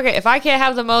 you know what, fuck it. If I can't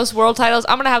have the most world titles,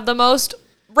 I'm gonna have the most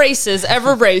races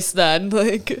ever raced then.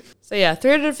 Like, so yeah,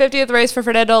 350th race for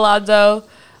Fernando Alonso.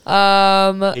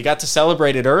 He got to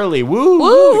celebrate it early.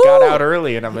 Woo! He got out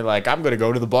early, and I'm like, I'm gonna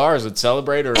go to the bars and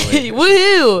celebrate early.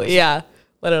 Woohoo! Yeah,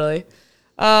 literally.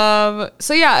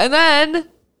 So yeah, and then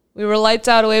we were lights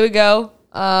out, away we go.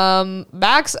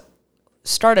 Max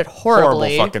started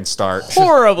horribly. Horrible fucking start.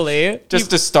 Horribly.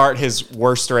 Just to start his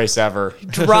worst race ever.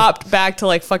 Dropped back to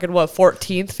like fucking what,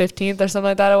 14th, 15th or something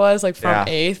like that it was, like from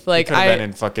 8th. Like he could have been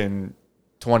in fucking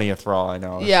 20th for all I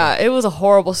know. Yeah, it was a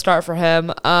horrible start for him.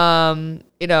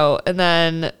 You know, and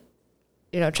then,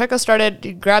 you know, Checo started,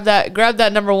 he grabbed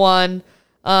that number 1.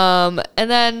 And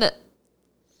then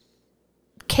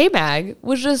K-Mag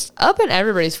was just up in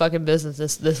everybody's fucking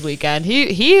business this weekend.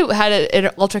 He had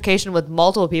an altercation with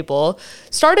multiple people,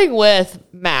 starting with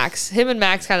Max. Him and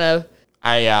Max kind of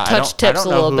touched tips a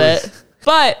little bit.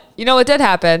 But you know what did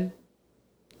happen?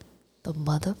 The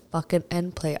motherfucking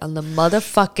end plate on the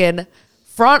motherfucking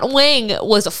front wing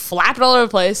was flapping all over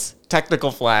the place.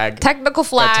 Technical flag. Technical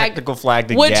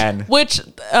flag again. Which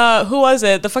who was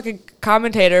it? The fucking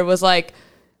commentator was like,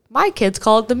 my kids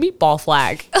call it the meatball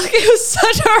flag. Like, it was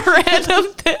such a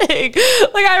random thing.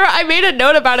 Like, I made a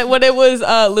note about it when it was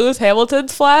Lewis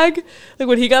Hamilton's flag. Like,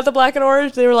 when he got the black and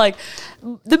orange, they were like,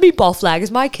 the meatball flag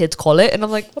is my kids call it. And I'm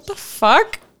like, what the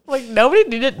fuck? Like, nobody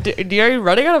needed... Are you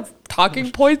running out of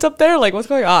talking points up there? Like, what's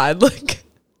going on? Like...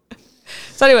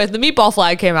 So anyways, the meatball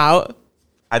flag came out.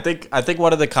 I think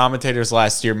one of the commentators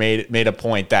last year made a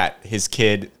point that his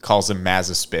kid calls him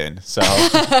Mazepin. So...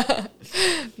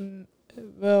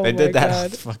 They did that on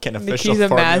fucking official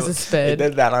Formula. They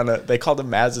did that they called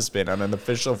him Mazepin on an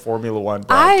official Formula One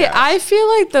broadcast. I feel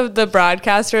like the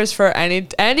broadcasters for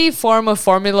any form of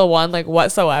Formula One, like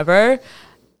whatsoever,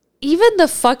 even the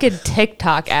fucking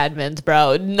TikTok admins,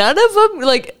 bro, none of them,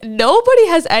 like, nobody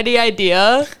has any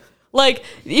idea. Like,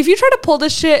 if you try to pull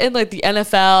this shit in like the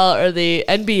NFL or the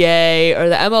NBA or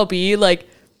the MLB, like,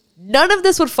 none of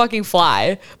this would fucking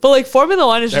fly. But like Formula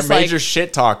One is just like... They're major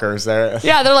shit talkers.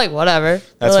 Yeah, they're like, whatever.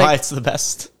 That's why it's the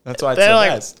best. That's why it's the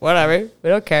best. Whatever. We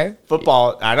don't care.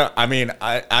 Football,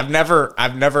 I've never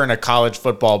in a college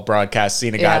football broadcast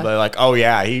seen a guy be like, oh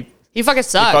yeah, he fucking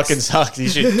sucks. He fucking sucks. You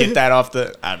should get that off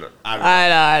the... I don't know.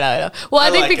 I know. Well,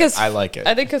 I think because... I like it.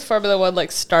 I think because Formula One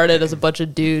like started as a bunch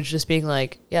of dudes just being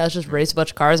like, yeah, let's just race a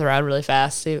bunch of cars around really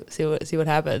fast, see what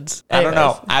happens. Anyways.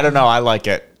 I don't know. I like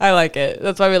it. I like it.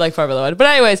 That's why we like Formula One. But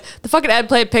anyways, the fucking ad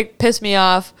play pissed me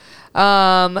off.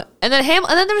 And then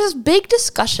there was this big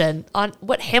discussion on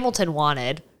what Hamilton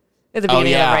wanted. at the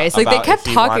beginning of the race. Like, they kept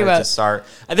talking about to start.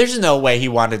 There's no way he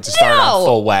wanted to start on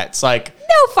full wets. Like,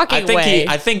 no fucking way.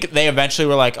 I think they eventually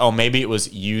were like, oh, maybe it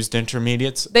was used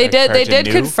intermediates. They did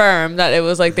confirm that it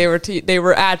was like they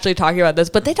were actually talking about this,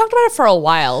 but they talked about it for a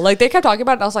while. Like, they kept talking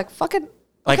about it, and I was like, fucking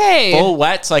okay. Like, full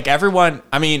wets, like, everyone,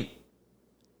 I mean,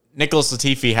 Nicholas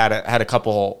Latifi had a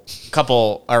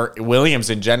couple, or Williams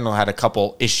in general had a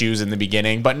couple issues in the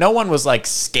beginning, but no one was like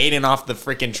skating off the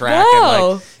freaking track.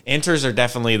 No. And like, inters are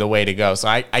definitely the way to go. So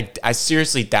I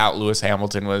seriously doubt Lewis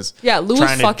Hamilton was trying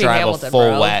to drive a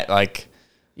full wet. Like,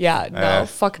 yeah, no,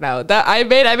 fuck no. That I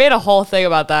made a whole thing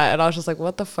about that, and I was just like,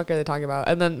 what the fuck are they talking about?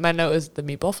 And then my note is the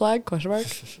meatball flag ?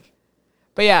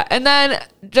 But yeah, and then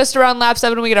just around lap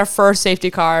 7, we get our first safety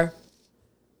car.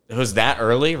 It was that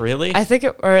early, really? I think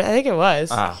it was.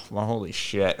 Ah, well, holy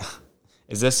shit.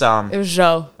 Is this It was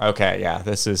Joe. Okay, yeah,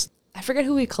 this is. I forget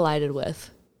who he collided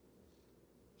with.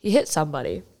 He hit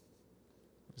somebody. It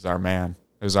was our man.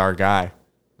 It was our guy. It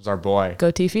was our boy. Go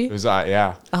Tiffy? It was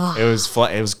yeah. Oh. It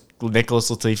was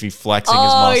Nicholas Latifi flexing his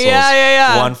muscles.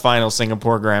 Yeah. One final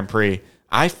Singapore Grand Prix.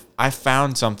 I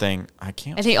found something. I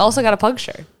can't. And he also got a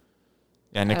puncture.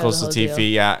 Yeah, Nicholas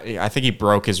Latifi. Yeah, I think he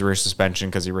broke his rear suspension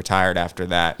because he retired after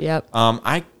that. Yep.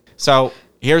 So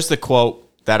here's the quote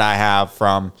that I have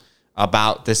from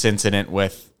about this incident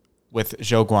with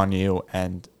Zhou Guanyu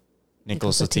and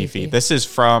Nicholas Latifi. This is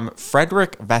from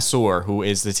Frederick Vasseur, who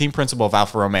is the team principal of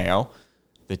Alfa Romeo,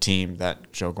 the team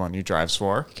that Zhou Guanyu drives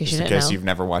for. Just in case you've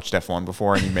never watched F1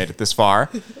 before and you made it this far.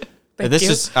 This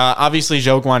is obviously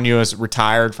Zhou Guanyu has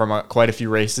retired from quite a few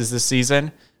races this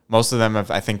season. Most of them have,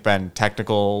 I think, been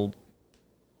technical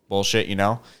bullshit, you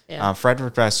know? Yeah.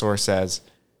 Frederick Vasseur says,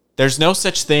 there's no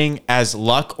such thing as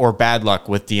luck or bad luck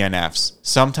with DNFs.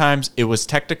 Sometimes it was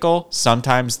technical,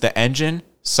 sometimes the engine,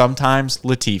 sometimes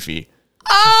Latifi.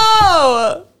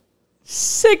 Oh!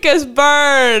 Sick as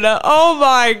burn. Oh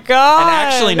my God. And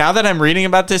actually, now that I'm reading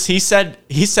about this, he said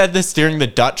this during the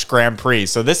Dutch Grand Prix.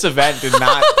 So this event did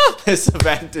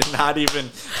not even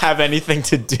have anything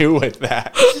to do with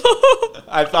that.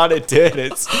 I thought it did.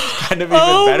 It's kind of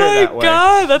even better that way. Oh my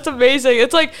God, that's amazing.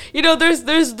 It's like, you know,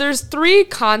 there's 3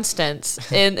 constants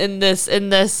in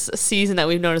this season that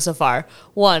we've noticed so far.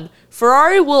 1,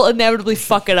 Ferrari will inevitably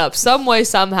fuck it up some way,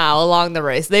 somehow along the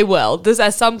race. They will. This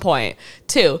at some point.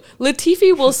 2,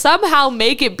 Latifi will somehow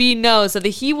make it be known so that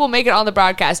he will make it on the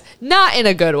broadcast, not in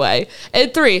a good way.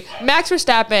 And 3, Max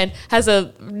Verstappen has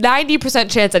a 90%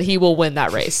 chance that he will win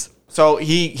that race. So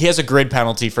he has a grid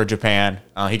penalty for Japan.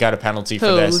 He got a penalty for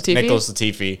this. Latifi? Nicholas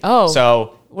Latifi. Oh.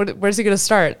 So where's he going to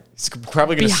start? He's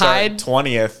probably going to start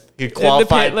 20th. He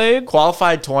qualified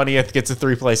 20th, g's a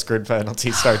 3-place grid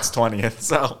penalty, starts 20th.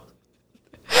 So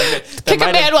kick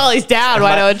a man while he's down.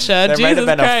 Why don't you? There might have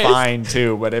been Christ. a fine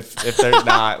too, but if there's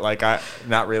not,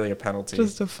 not really a penalty.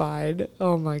 Just a fine.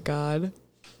 Oh my God.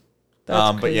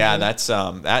 That's but yeah,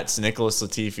 that's Nicholas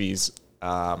Latifi's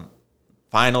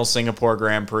final Singapore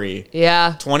Grand Prix.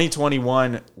 Yeah.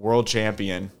 2021 world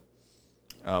champion,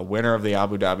 winner of the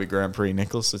Abu Dhabi Grand Prix,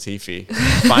 Nicholas Latifi.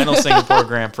 Final Singapore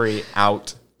Grand Prix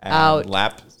out.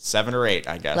 Lap 7 or 8,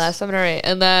 I guess. Lap 7 or 8.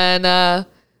 And then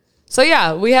so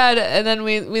yeah, we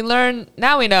learned,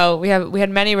 now we know we had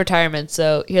many retirements,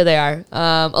 so here they are.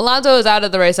 Alonso is out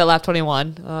of the race at lap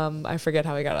 21. I forget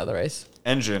how he got out of the race.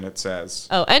 Engine, it says.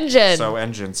 Oh, engine. So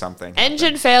engine something.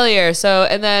 Engine failure. So,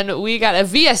 and then we got a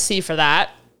VSC for that,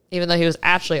 even though he was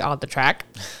actually on the track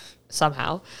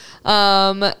somehow.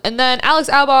 And then Alex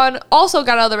Albon also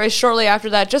got out of the race shortly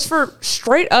after that, just for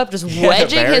straight up just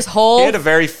wedging his whole. He had a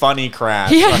very funny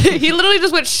crash. He literally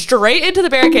just went straight into the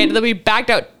barricade, and then we backed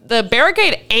out. The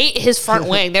barricade ate his front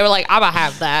wing. They were like, "I'm gonna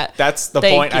have that." That's the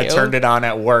point. I turned it on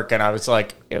at work, and I was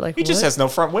like, "You're like, he just has no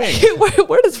front wing.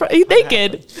 where does front? He's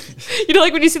naked." You know,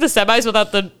 like when you see the semis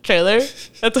without the trailer.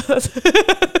 That's what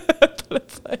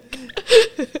it's like.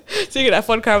 So you get an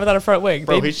F1 car without a front wing.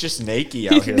 Bro, he's just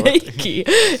naked out here. Naked.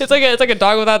 It's like a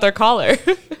dog without their collar.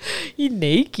 He's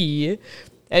naked.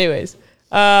 Anyways.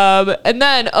 And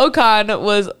then Ocon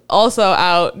was also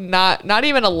out, not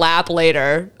even a lap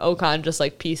later. Ocon just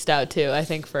like pieced out too, I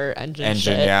think, for engine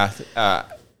shit. Yeah.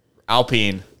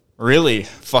 Alpine really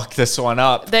fucked this one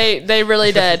up. They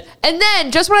really did. And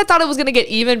then just when I thought it was going to get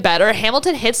even better,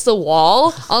 Hamilton hits the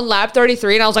wall on lap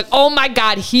 33, and I was like, oh my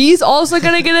God, he's also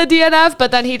going to get a DNF.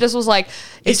 But then he just was like,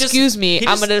 excuse me,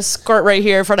 I'm going to skirt right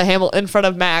here in front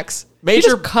of Max.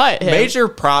 Major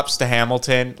props to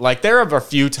Hamilton. Like, there are a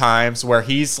few times where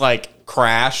he's like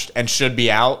crashed and should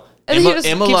be out.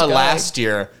 Imola last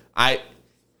year, that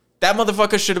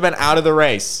motherfucker should have been out of the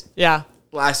race. Yeah.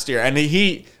 last year. And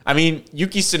Yuki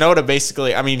Tsunoda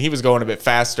basically, he was going a bit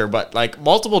faster, but like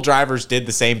multiple drivers did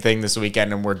the same thing this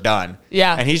weekend and we're done.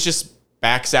 Yeah. And he's just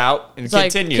backs out and It's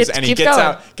continues, like, and he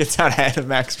gets out ahead of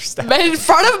Max Verstappen. But in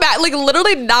front of Matt, like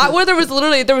literally not where there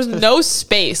was no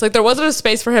space. Like there wasn't a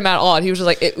space for him at all. And he was just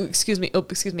like, excuse me,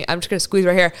 I'm just gonna squeeze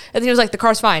right here. And then he was like, the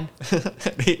car's fine.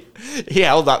 he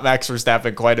held up Max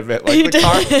Verstappen quite a bit. Like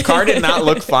the car did not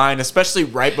look fine, especially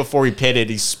right before he pitted.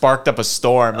 He sparked up a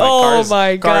storm. Like,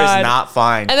 my God. Car is not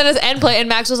fine. And then his end plate, and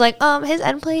Max was like, his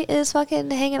end plate is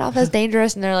fucking hanging off as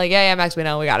dangerous. And they're like, yeah, Max, we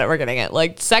know, we got it, we're getting it.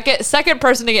 Like second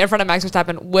person to get in front of Max Verstappen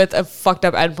with a fucked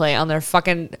up end plate on their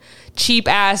fucking cheap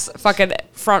ass fucking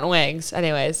front wings.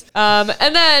 Anyways,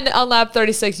 and then on lap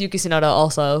 36, Yuki Tsunoda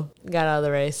also got out of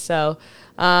the race. So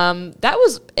that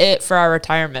was it for our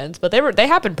retirements, but they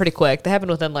happened pretty quick. They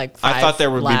happened within like 5 I thought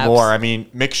there would laps. be more.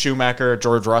 Mick Schumacher,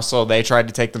 George Russell, they tried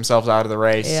to take themselves out of the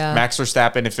race. Yeah. Max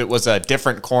Verstappen, if it was a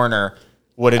different corner,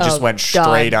 would have just went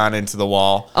straight on into the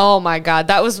wall. Oh my God,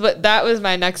 that was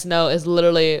my next note. Is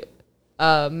literally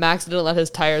Max didn't let his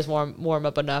tires warm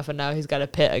up enough, and now he's got to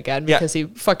pit again because he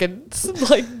fucking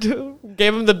like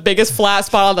gave him the biggest flat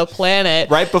spot on the planet.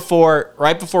 Right before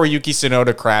Yuki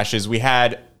Tsunoda crashes, we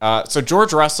had so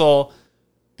George Russell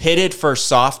pitted for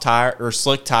soft tire or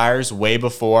slick tires way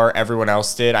before everyone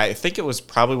else did. I think it was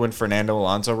probably when Fernando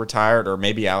Alonso retired, or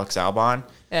maybe Alex Albon.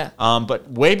 Yeah. But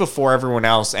way before everyone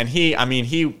else, and he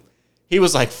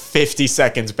was like 50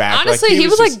 seconds back. Honestly, like, he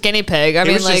was like guinea pig.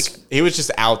 He was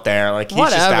just out there. Like, he's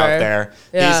whatever. just out there.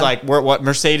 Yeah. He's like, what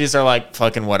Mercedes are like,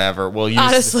 fucking whatever. We'll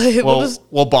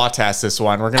Bottas this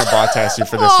one. We're going to Bottas you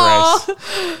for this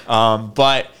race.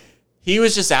 But he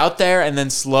was just out there, and then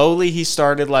slowly he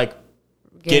started like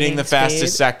getting the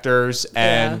fastest sectors,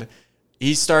 and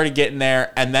he started getting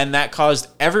there, and then that caused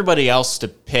everybody else to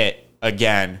pit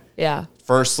again. Yeah.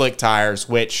 For slick tires,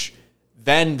 which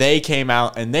then they came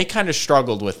out and they kind of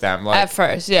struggled with them. Like, at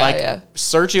first, yeah.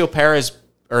 Sergio Perez,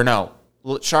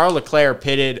 Charles Leclerc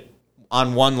pitted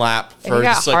on one lap for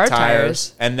slick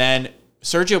tires. And then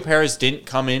Sergio Perez didn't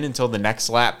come in until the next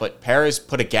lap, but Perez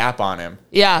put a gap on him.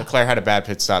 Yeah. Leclerc had a bad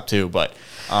pit stop too, but...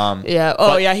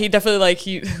 he definitely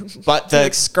he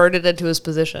skirted into his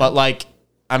position. But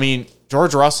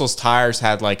George Russell's tires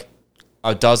had like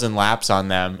a dozen laps on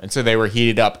them, and so they were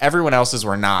heated up. Everyone else's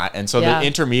were not, and so the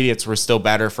intermediates were still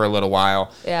better for a little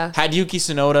while. Yeah. Had Yuki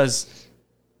Tsunoda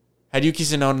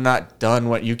not done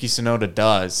what Yuki Tsunoda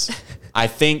does, I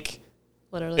think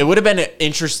it would have been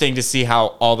interesting to see how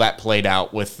all that played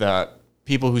out with the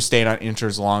people who stayed on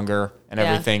inters longer and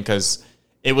everything, because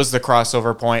it was the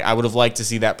crossover point. I would have liked to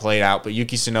see that played out, but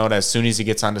Yuki Tsunoda, as soon as he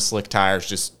gets onto slick tires,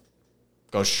 just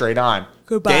goes straight on.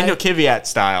 Goodbye. Daniel Kvyat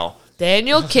style.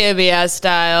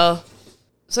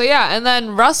 So yeah, and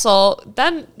then Russell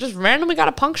then just randomly got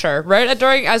a puncture right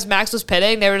as Max was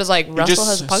pitting. They were just like, Russell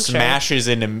has a puncture. Smashes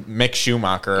into Mick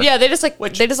Schumacher. Yeah, they just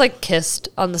kissed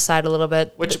on the side a little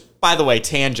bit. Which, by the way,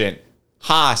 tangent.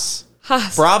 Haas.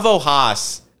 Bravo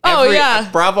Haas.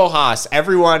 Bravo Haas.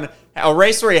 Everyone, a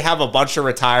race where you have a bunch of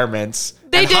retirements.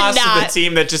 They did Haas not. is the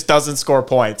team that just doesn't score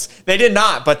points. They did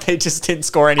not, but they just didn't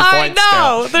score any points. I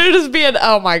know. They're just being,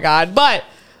 oh my God. But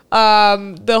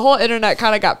the whole internet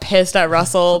kind of got pissed at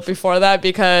Russell before that,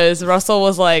 because Russell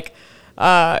was like,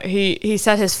 he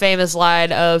said his famous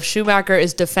line of, Schumacher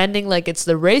is defending like it's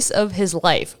the race of his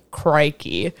life.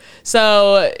 Crikey.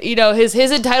 So, his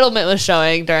entitlement was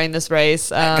showing during this race.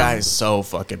 That guy is so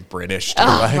fucking British. Dude.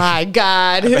 Oh my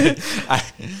God.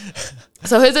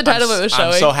 So his entitlement was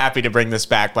showing. I'm so happy to bring this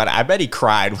back, but I bet he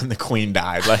cried when the Queen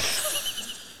died. Like,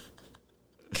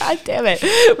 God damn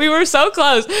it. We were so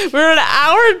close. We were an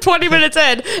hour and 20 minutes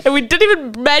in, and we didn't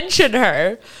even mention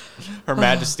her. Her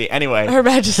Majesty. Anyway. Her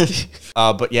Majesty.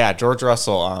 But yeah, George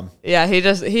Russell. Yeah, he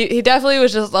definitely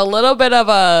was just a little bit of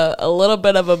a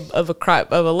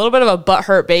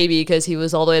butthurt baby, because he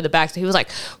was all the way in the back. So he was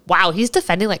like, wow, he's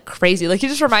defending like crazy. Like, he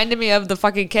just reminded me of the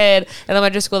fucking kid in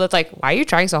elementary school that's like, why are you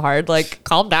trying so hard? Like,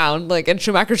 calm down. Like, and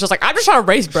Schumacher's just like, I'm just trying to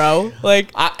race, bro. Like,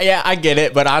 I get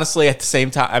it, but honestly, at the same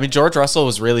time, George Russell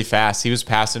was really fast. He was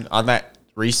passing on that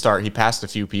restart. He passed a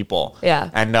few people.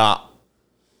 Yeah, and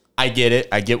I get it.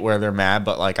 I get where they're mad,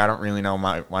 but like, I don't really know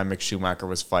why Mick Schumacher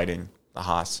was fighting the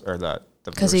Haas or the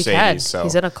because Mercedes. He can. So.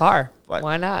 He's in a car. But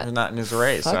why not? He's not in his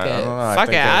race. Fuck I it. don't know. Fuck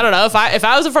it. I don't know. If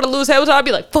I was in front of Lewis Hamilton, I'd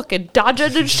be like fucking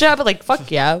dodging and shit. But like,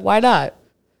 fuck yeah, why not?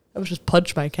 I would just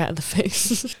punch my cat in the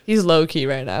face. He's low key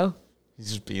right now. He's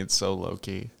just being so low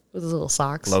key with his little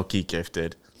socks. Low key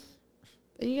gifted.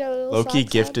 Low key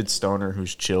gifted stoner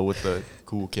who's chill with the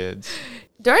cool kids.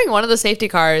 During one of the safety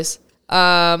cars,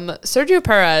 Sergio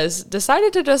Perez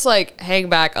decided to just like hang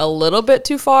back a little bit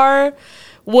too far,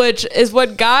 which is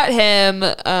what got him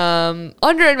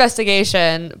under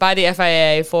investigation by the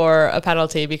FIA for a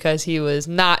penalty because he was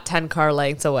not 10 car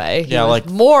lengths away. He was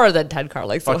more than 10 car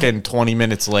lengths away. Fucking 20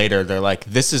 minutes later, they're like,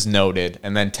 this is noted.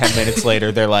 And then 10 minutes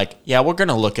later, they're like, yeah, we're going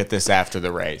to look at this after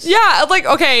the race. Yeah, like,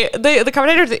 okay, the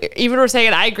commentators even were saying,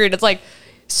 and I agreed, it's like,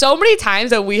 so many times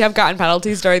that we have gotten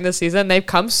penalties during the season, they've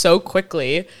come so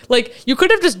quickly. Like, you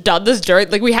could have just done this during,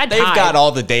 like, we had time. They've got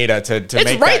all the data to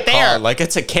make right that there. call. Like,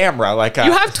 it's a camera. Like,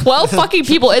 you have 12 fucking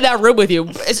people in that room with you.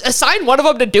 Assign one of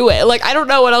them to do it. Like, I don't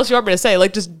know what else you want me to say.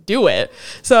 Like, just do it.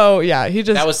 So, yeah,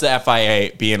 that was the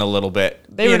FIA being a little bit.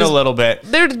 They were just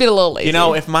being a little lazy. You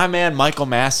know, if my man Michael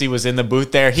Massey was in the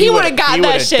booth there, he would have gotten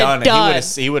that shit done.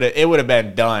 It would have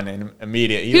been done in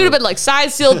immediate. He would have been like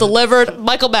side seal delivered.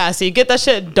 Michael Massey, get that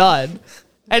shit done.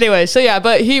 Anyway, so yeah,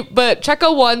 but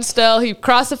Checo won still. He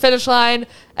crossed the finish line.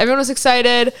 Everyone was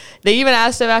excited. They even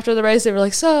asked him after the race. They were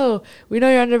like, "So we know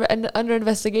you're under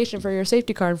investigation for your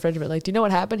safety car infringement. Like, do you know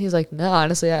what happened?" He's like, "No,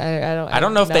 honestly, I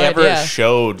don't know if they ever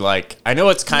showed. Like, I know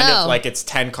it's kind of like it's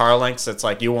 10 car lengths. It's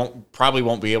like you probably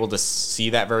won't be able to see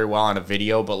that very well on a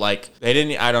video. But like they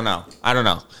didn't. I don't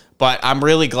know. But I'm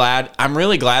really glad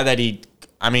that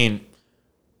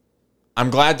I'm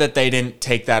glad that they didn't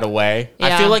take that away.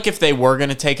 Yeah. I feel like if they were going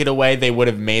to take it away, they would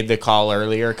have made the call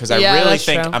earlier. Because I really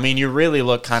think, true. I mean, you really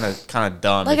look kind of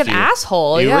dumb. Like an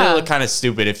asshole, You really look kind of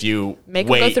stupid if you make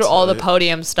them go through all the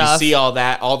podium stuff. You see all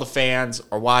that, all the fans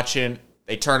are watching,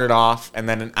 they turn it off, and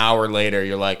then an hour later,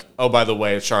 you're like, oh, by the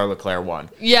way, Charles Leclerc won.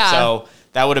 Yeah. So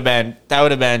that would have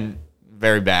been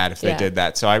very bad if they did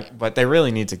that. But they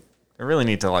really need to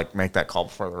like make that call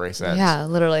before the race ends. Yeah,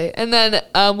 literally. And then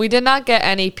we did not get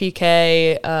any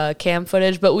PK cam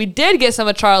footage, but we did get some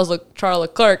of Charles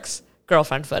Leclerc's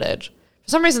girlfriend footage. For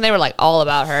some reason, they were like all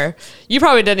about her. You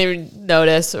probably didn't even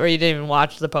notice, or you didn't even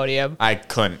watch the podium. I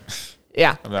couldn't.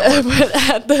 Yeah, but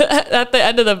at the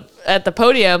end of the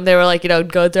podium, they were like,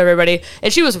 go through everybody,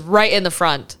 and she was right in the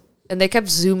front, and they kept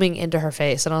zooming into her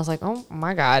face, and I was like, oh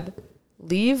my god,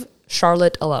 leave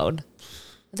Charlotte alone.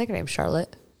 I think her name's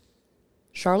Charlotte.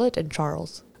 Charlotte and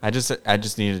Charles. I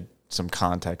just needed some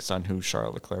context on who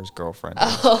Charles Leclerc's girlfriend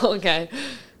is. Oh, okay.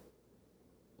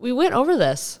 We went over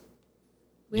this.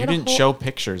 You didn't show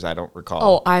pictures, I don't recall.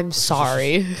 Oh, I'm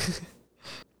sorry.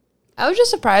 I was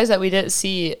just surprised that we didn't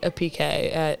see a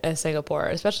PK at Singapore,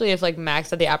 especially if like Max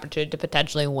had the opportunity to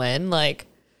potentially win. Like,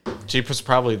 she was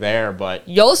probably there, but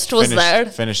Yost was there.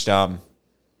 He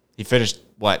finished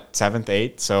what, 7th,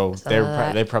 8th? So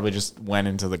they probably just went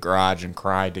into the garage and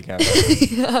cried together.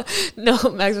 Yeah. No,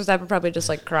 Max Verstappen probably just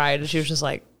like cried, and she was just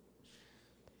like.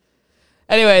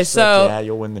 Anyway, so yeah,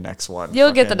 you'll win the next one.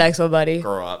 You'll get the next one, buddy.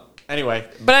 Grow up. Anyway.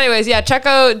 But anyways, yeah,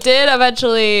 Checo did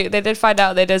eventually. They did find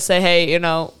out. They did say, hey,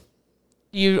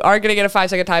 you are gonna get a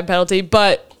 5-second time penalty,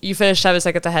 but you finished 7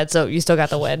 seconds ahead, so you still got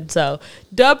the win. So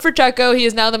dub for Checo. He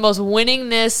is now the most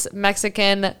winningest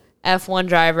Mexican F1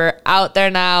 driver out there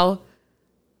now.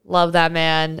 Love that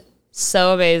man.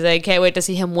 So amazing. Can't wait to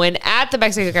see him win at the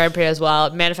Mexican Grand Prix as well.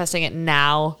 Manifesting it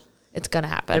now. It's going to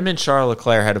happen. Him and Charles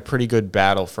Leclerc had a pretty good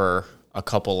battle for a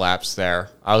couple laps there.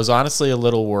 I was honestly a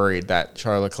little worried that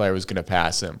Charles Leclerc was going to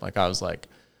pass him. Like, I was like,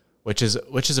 which is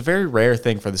a very rare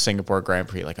thing for the Singapore Grand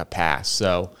Prix, like a pass.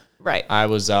 So right. I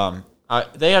was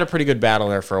they had a pretty good battle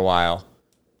there for a while.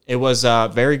 It was a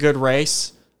very good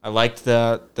race. I liked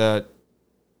the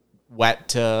wet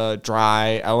to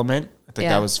dry element. I think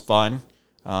that was fun.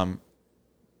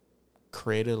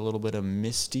 Created a little bit of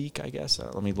mystique, I guess.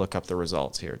 Let me look up the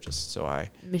results here just so I...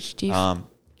 Mystique.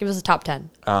 Give us a top 10.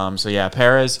 So, yeah,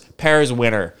 Perez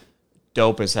winner.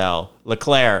 Dope as hell.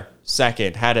 Leclerc,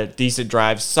 second. Had a decent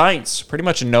drive. Sainz, pretty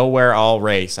much nowhere all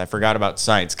race. I forgot about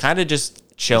Sainz. Kind of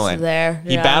just chilling. There.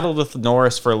 He battled with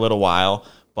Norris for a little while,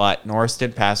 but Norris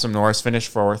didn't pass him. Norris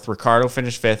finished 4th. Ricardo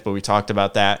finished 5th, but we talked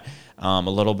about that. A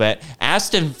little bit.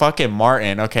 Aston fucking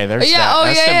Martin. Okay, there's that.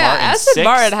 Martin, Aston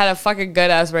Martin had a fucking good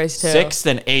ass race too. 6th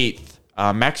and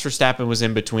 8th. Max Verstappen was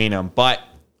in between them, but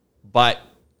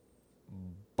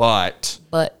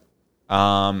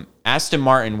Aston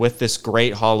Martin with this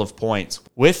great haul of points.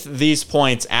 With these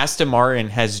points, Aston Martin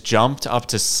has jumped up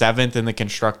to 7th in the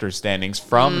constructors standings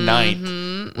from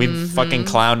 9th. We've fucking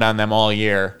clowned on them all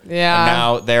year. Yeah. And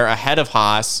now they're ahead of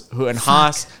Haas,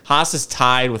 Haas is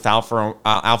tied with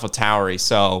AlphaTauri.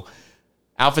 So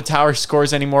AlphaTauri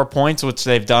scores any more points, which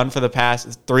they've done for the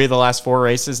past 3 of the last 4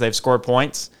 races. They've scored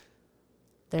points.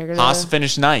 Haas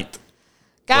finished 9th.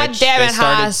 God damn it, They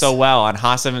started Haas. so well, and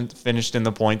Haas haven't finished in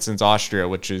the points since Austria,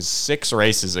 which is 6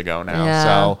 races ago now. Yeah.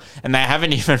 So, and they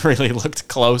haven't even really looked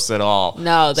close at all.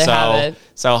 No, they haven't.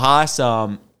 So Haas,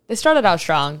 they started out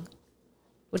strong.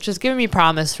 which is giving me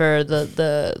promise for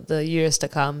the years to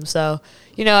come. So,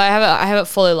 I haven't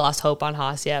fully lost hope on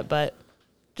Haas yet, but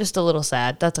just a little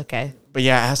sad. That's okay. But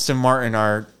yeah, Aston Martin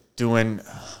are doing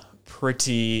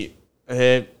pretty.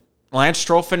 Lance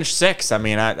Stroll finished 6th. I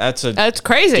mean, that's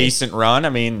crazy. Decent run. I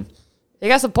mean, they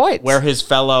got some points. Where his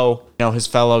fellow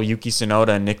Yuki Tsunoda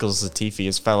and Nicholas Latifi,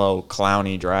 his fellow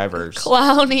clowny drivers,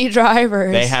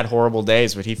 they had horrible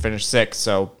days, but he finished 6th.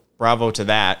 So bravo to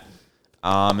that.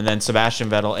 And then Sebastian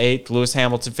Vettel 8th. Lewis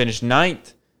Hamilton finished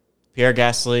 9th. Pierre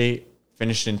Gasly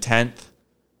finished in 10th.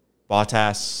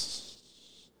 Bottas,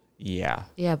 yeah,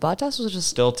 Bottas was just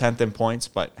still 10th in points,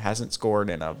 but hasn't scored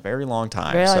in a very long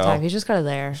time. He's just kind of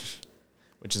there,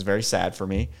 which is very sad for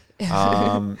me.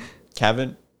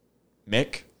 Kevin,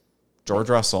 Mick, George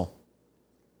Russell.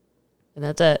 And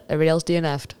that's it. Everybody else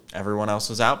DNF'd. Everyone else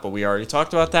was out, but we already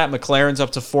talked about that. McLaren's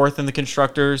up to 4th in the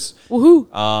constructors.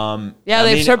 Woohoo!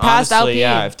 They've surpassed Alpine.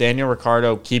 Yeah, if Daniel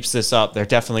Ricciardo keeps this up, they're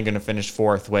definitely going to finish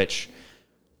 4th, which,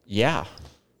 yeah.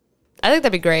 I think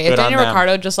that'd be great. Good if Daniel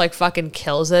Ricciardo just fucking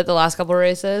kills it the last couple of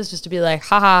races, just to be like,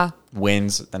 haha.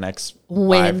 Wins the next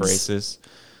 5 races.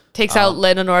 Takes out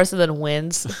Lando Norris and then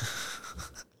wins.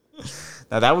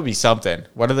 Now that would be something.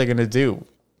 What are they going to do?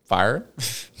 Fire him?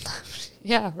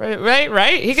 Yeah,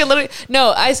 right. He could literally.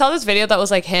 No, I saw this video that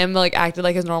was him acting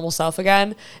like his normal self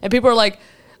again, and people were like,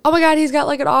 "Oh my god, he's got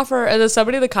an offer," and then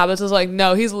somebody in the comments was like,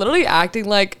 "No, he's literally acting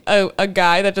like a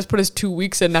guy that just put his 2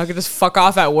 weeks in now can just fuck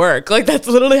off at work. That's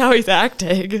literally how he's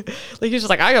acting. He's just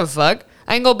like, I give a fuck.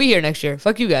 I ain't gonna be here next year.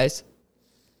 Fuck you guys."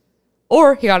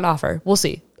 Or he got an offer. We'll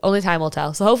see. Only time will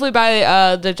tell. So hopefully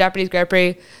by the Japanese Grand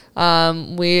Prix,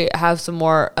 we have some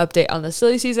more update on the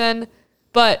silly season,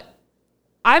 but.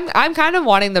 I'm kind of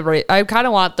wanting I kind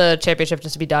of want the championship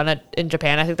just to be done in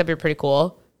Japan. I think that'd be pretty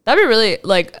cool. That'd be really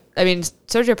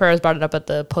Sergio Perez brought it up at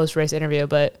the post-race interview,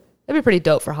 but that'd be pretty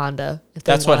dope for Honda.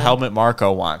 That's what Helmut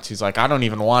Marko wants. He's like, I don't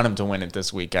even want him to win it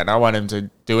this weekend. I want him to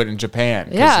do it in Japan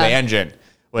because the engine,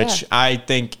 which I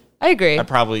think I agree.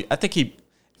 I think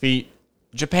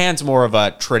Japan's more of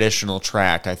a traditional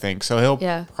track. I think so.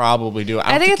 He'll probably do it.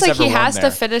 I think it's he has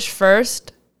to finish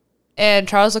first. And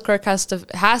Charles Leclerc has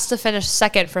to finish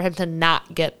second for him to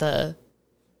not get the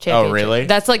championship. Oh, really?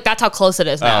 That's how close it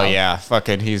is now. Oh, yeah.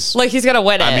 Fucking he's gonna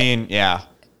win it. I mean, yeah.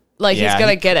 He's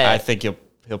gonna get it. I think he'll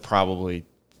probably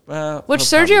which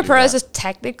Sergio Perez is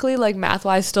technically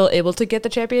math-wise still able to get the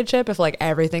championship if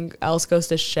everything else goes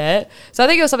to shit. So I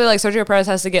think it was something Sergio Perez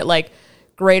has to get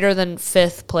greater than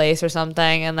 5th place or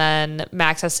something, and then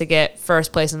Max has to get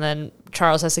 1st place, and then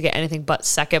Charles has to get anything but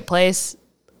 2nd place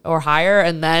or higher,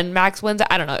 and then Max wins.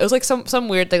 I don't know. It was some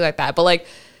weird thing like that. But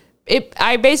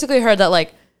I basically heard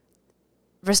that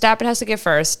Verstappen has to get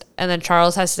 1st, and then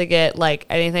Charles has to get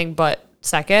anything but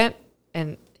 2nd,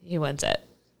 and he wins it.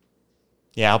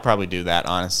 Yeah, I'll probably do that,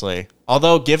 honestly.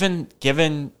 Although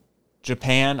given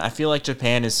Japan, I feel like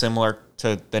Japan is similar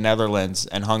to the Netherlands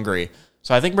and Hungary.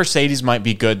 So I think Mercedes might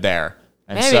be good there.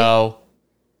 And maybe. So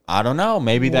I don't know.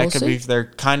 Maybe that could be, they're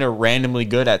kind of randomly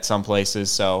good at some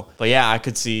places. So, but yeah, I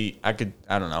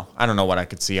don't know. I don't know what I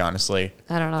could see, honestly.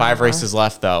 I don't know. 5 races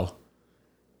left, though.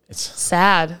 It's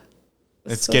sad.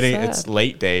 It's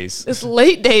late days. It's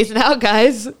late days now,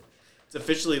 guys. It's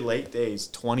officially late days,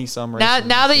 20-some races.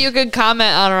 Now that you can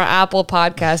comment on our Apple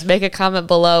podcast, make a comment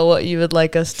below what you would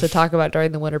like us to talk about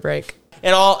during the winter break.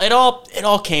 It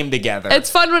all came together. It's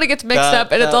fun when it gets mixed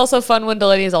up, and it's also fun when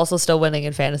Delaney is also still winning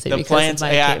in fantasy because of my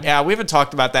team. Yeah, we haven't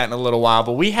talked about that in a little while,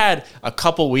 but we had a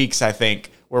couple weeks, I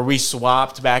think, where we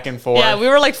swapped back and forth. Yeah, we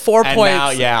were 4 and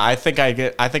points. Now, I think I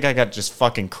got just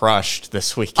fucking crushed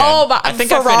this weekend. Oh, but I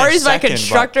think Ferrari's my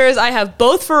constructors. I have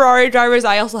both Ferrari drivers.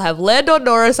 I also have Lando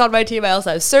Norris on my team. I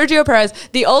also have Sergio Perez.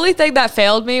 The only thing that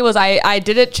failed me was I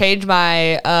didn't change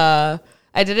my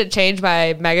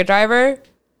Mega Driver.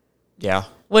 Yeah.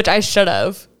 Which I should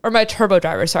have. Or my turbo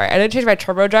driver, sorry. I didn't change my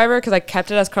turbo driver because I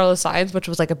kept it as Carlos Sainz, which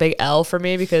was a big L for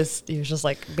me because he was just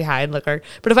behind Leclerc.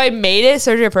 But if I made it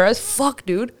Sergio Perez, fuck,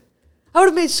 dude. I would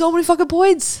have made so many fucking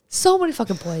points. So many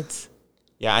fucking points.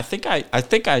 Yeah, I think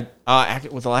the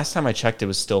last time I checked, it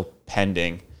was still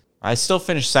pending. I still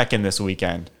finished 2nd this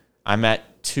weekend. I'm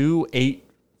at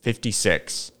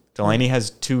 2,856. Delaney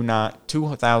has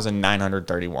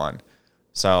 2,931.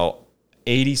 So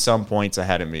 80 some points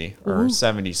ahead of me, or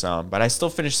 70 some, but I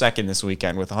still finished 2nd this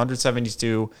weekend with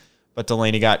 172, but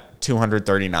Delaney got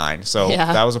 239. So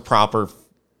that was a proper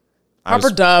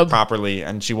dub. Properly,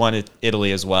 and she won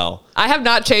Italy as well. I have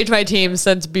not changed my team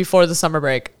since before the summer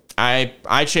break. I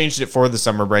changed it for the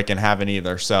summer break and haven't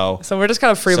either. So we're just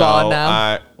kind of freeballing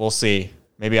now. We'll see.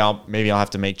 Maybe I'll have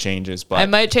to make changes, but I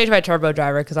might change my turbo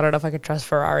driver because I don't know if I can trust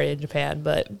Ferrari in Japan,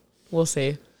 but we'll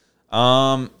see.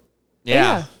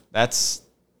 Yeah. That's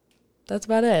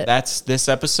about it. That's this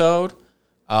episode.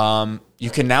 You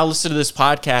can now listen to this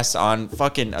podcast on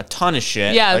fucking a ton of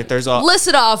shit. Yeah. Like there's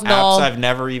listen off, Noel. apps I've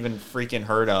never even freaking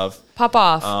heard of. Pop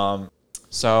off.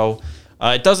 So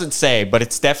it doesn't say, but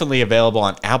it's definitely available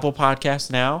on Apple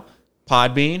Podcasts now,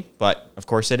 Podbean, but of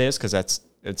course it is because that's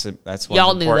what's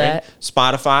Y'all knew important. that.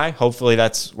 Spotify, hopefully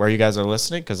that's where you guys are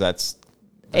listening because that's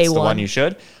the one you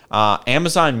should.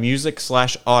 Amazon Music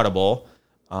 / Audible,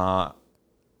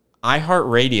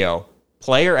 iHeartRadio,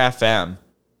 Player FM,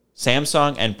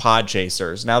 Samsung, and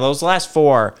Podchasers. Now those last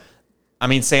 4, I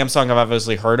mean Samsung I've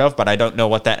obviously heard of, but I don't know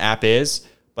what that app is.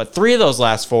 But 3 of those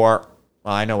last 4,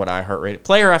 well, I know what iHeartRadio,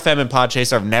 Player FM, and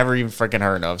Podchaser I've never even freaking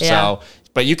heard of. Yeah. So,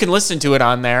 but you can listen to it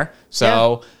on there.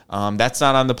 So that's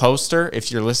not on the poster.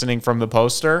 If you're listening from the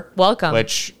poster, welcome.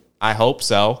 Which I hope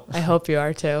so. I hope you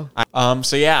are too.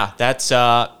 So yeah, that's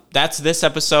this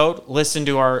episode. Listen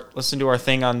to our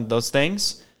thing on those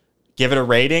things. Give it a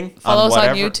rating. Follow us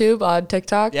on YouTube, on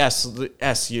TikTok. Yes,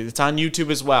 it's on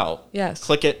YouTube as well. Yes.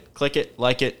 Click it,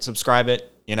 like it, subscribe it.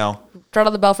 Turn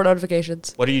on the bell for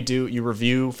notifications. What do? You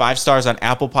review 5 stars on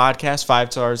Apple Podcasts,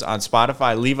 5 stars on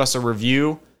Spotify. Leave us a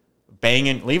review.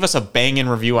 Leave us a banging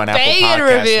review on Apple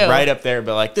Podcasts. Review. Right up there.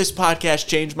 But like, this podcast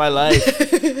changed my life.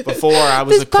 Before I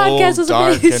was a cold,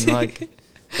 dark, amazing. and like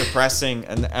depressing.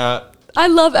 And I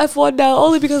love F1 now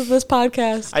only because of this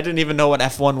podcast. I didn't even know what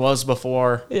F1 was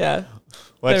before. Yeah.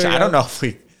 Which I don't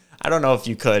know if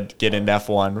you could get into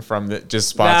F1 from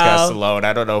just podcast alone.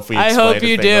 I don't know if we. I hope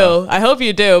you do. I hope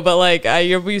you do. But like,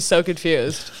 you'll be so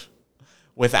confused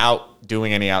without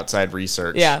doing any outside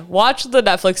research. Yeah, watch the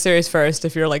Netflix series first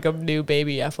if you're like a new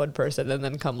baby F1 person, and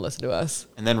then come listen to us.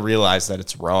 And then realize that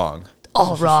it's wrong.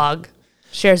 All wrong.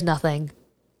 Shares nothing.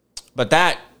 But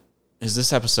that is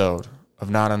this episode of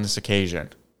Not on This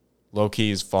Occasion.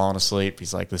 Low-key is falling asleep.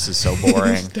 He's like, this is so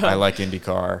boring. I like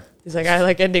IndyCar. He's like, I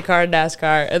like IndyCar and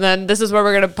NASCAR. And then this is where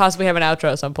we're going to possibly have an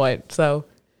outro at some point. So.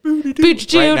 Right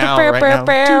now. All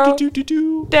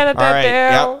right.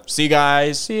 Yep. See you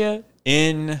guys. See ya.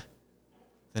 In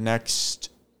the next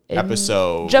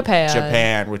episode.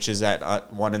 Japan, which is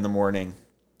at 1 a.m.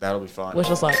 That'll be fun. Wish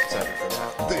us luck.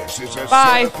 This is a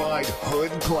Bye. certified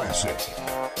hood classic.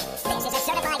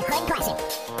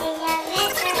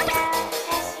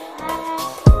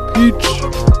 Peach,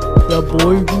 the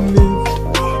boy who lived,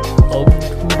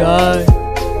 to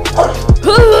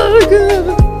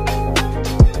die.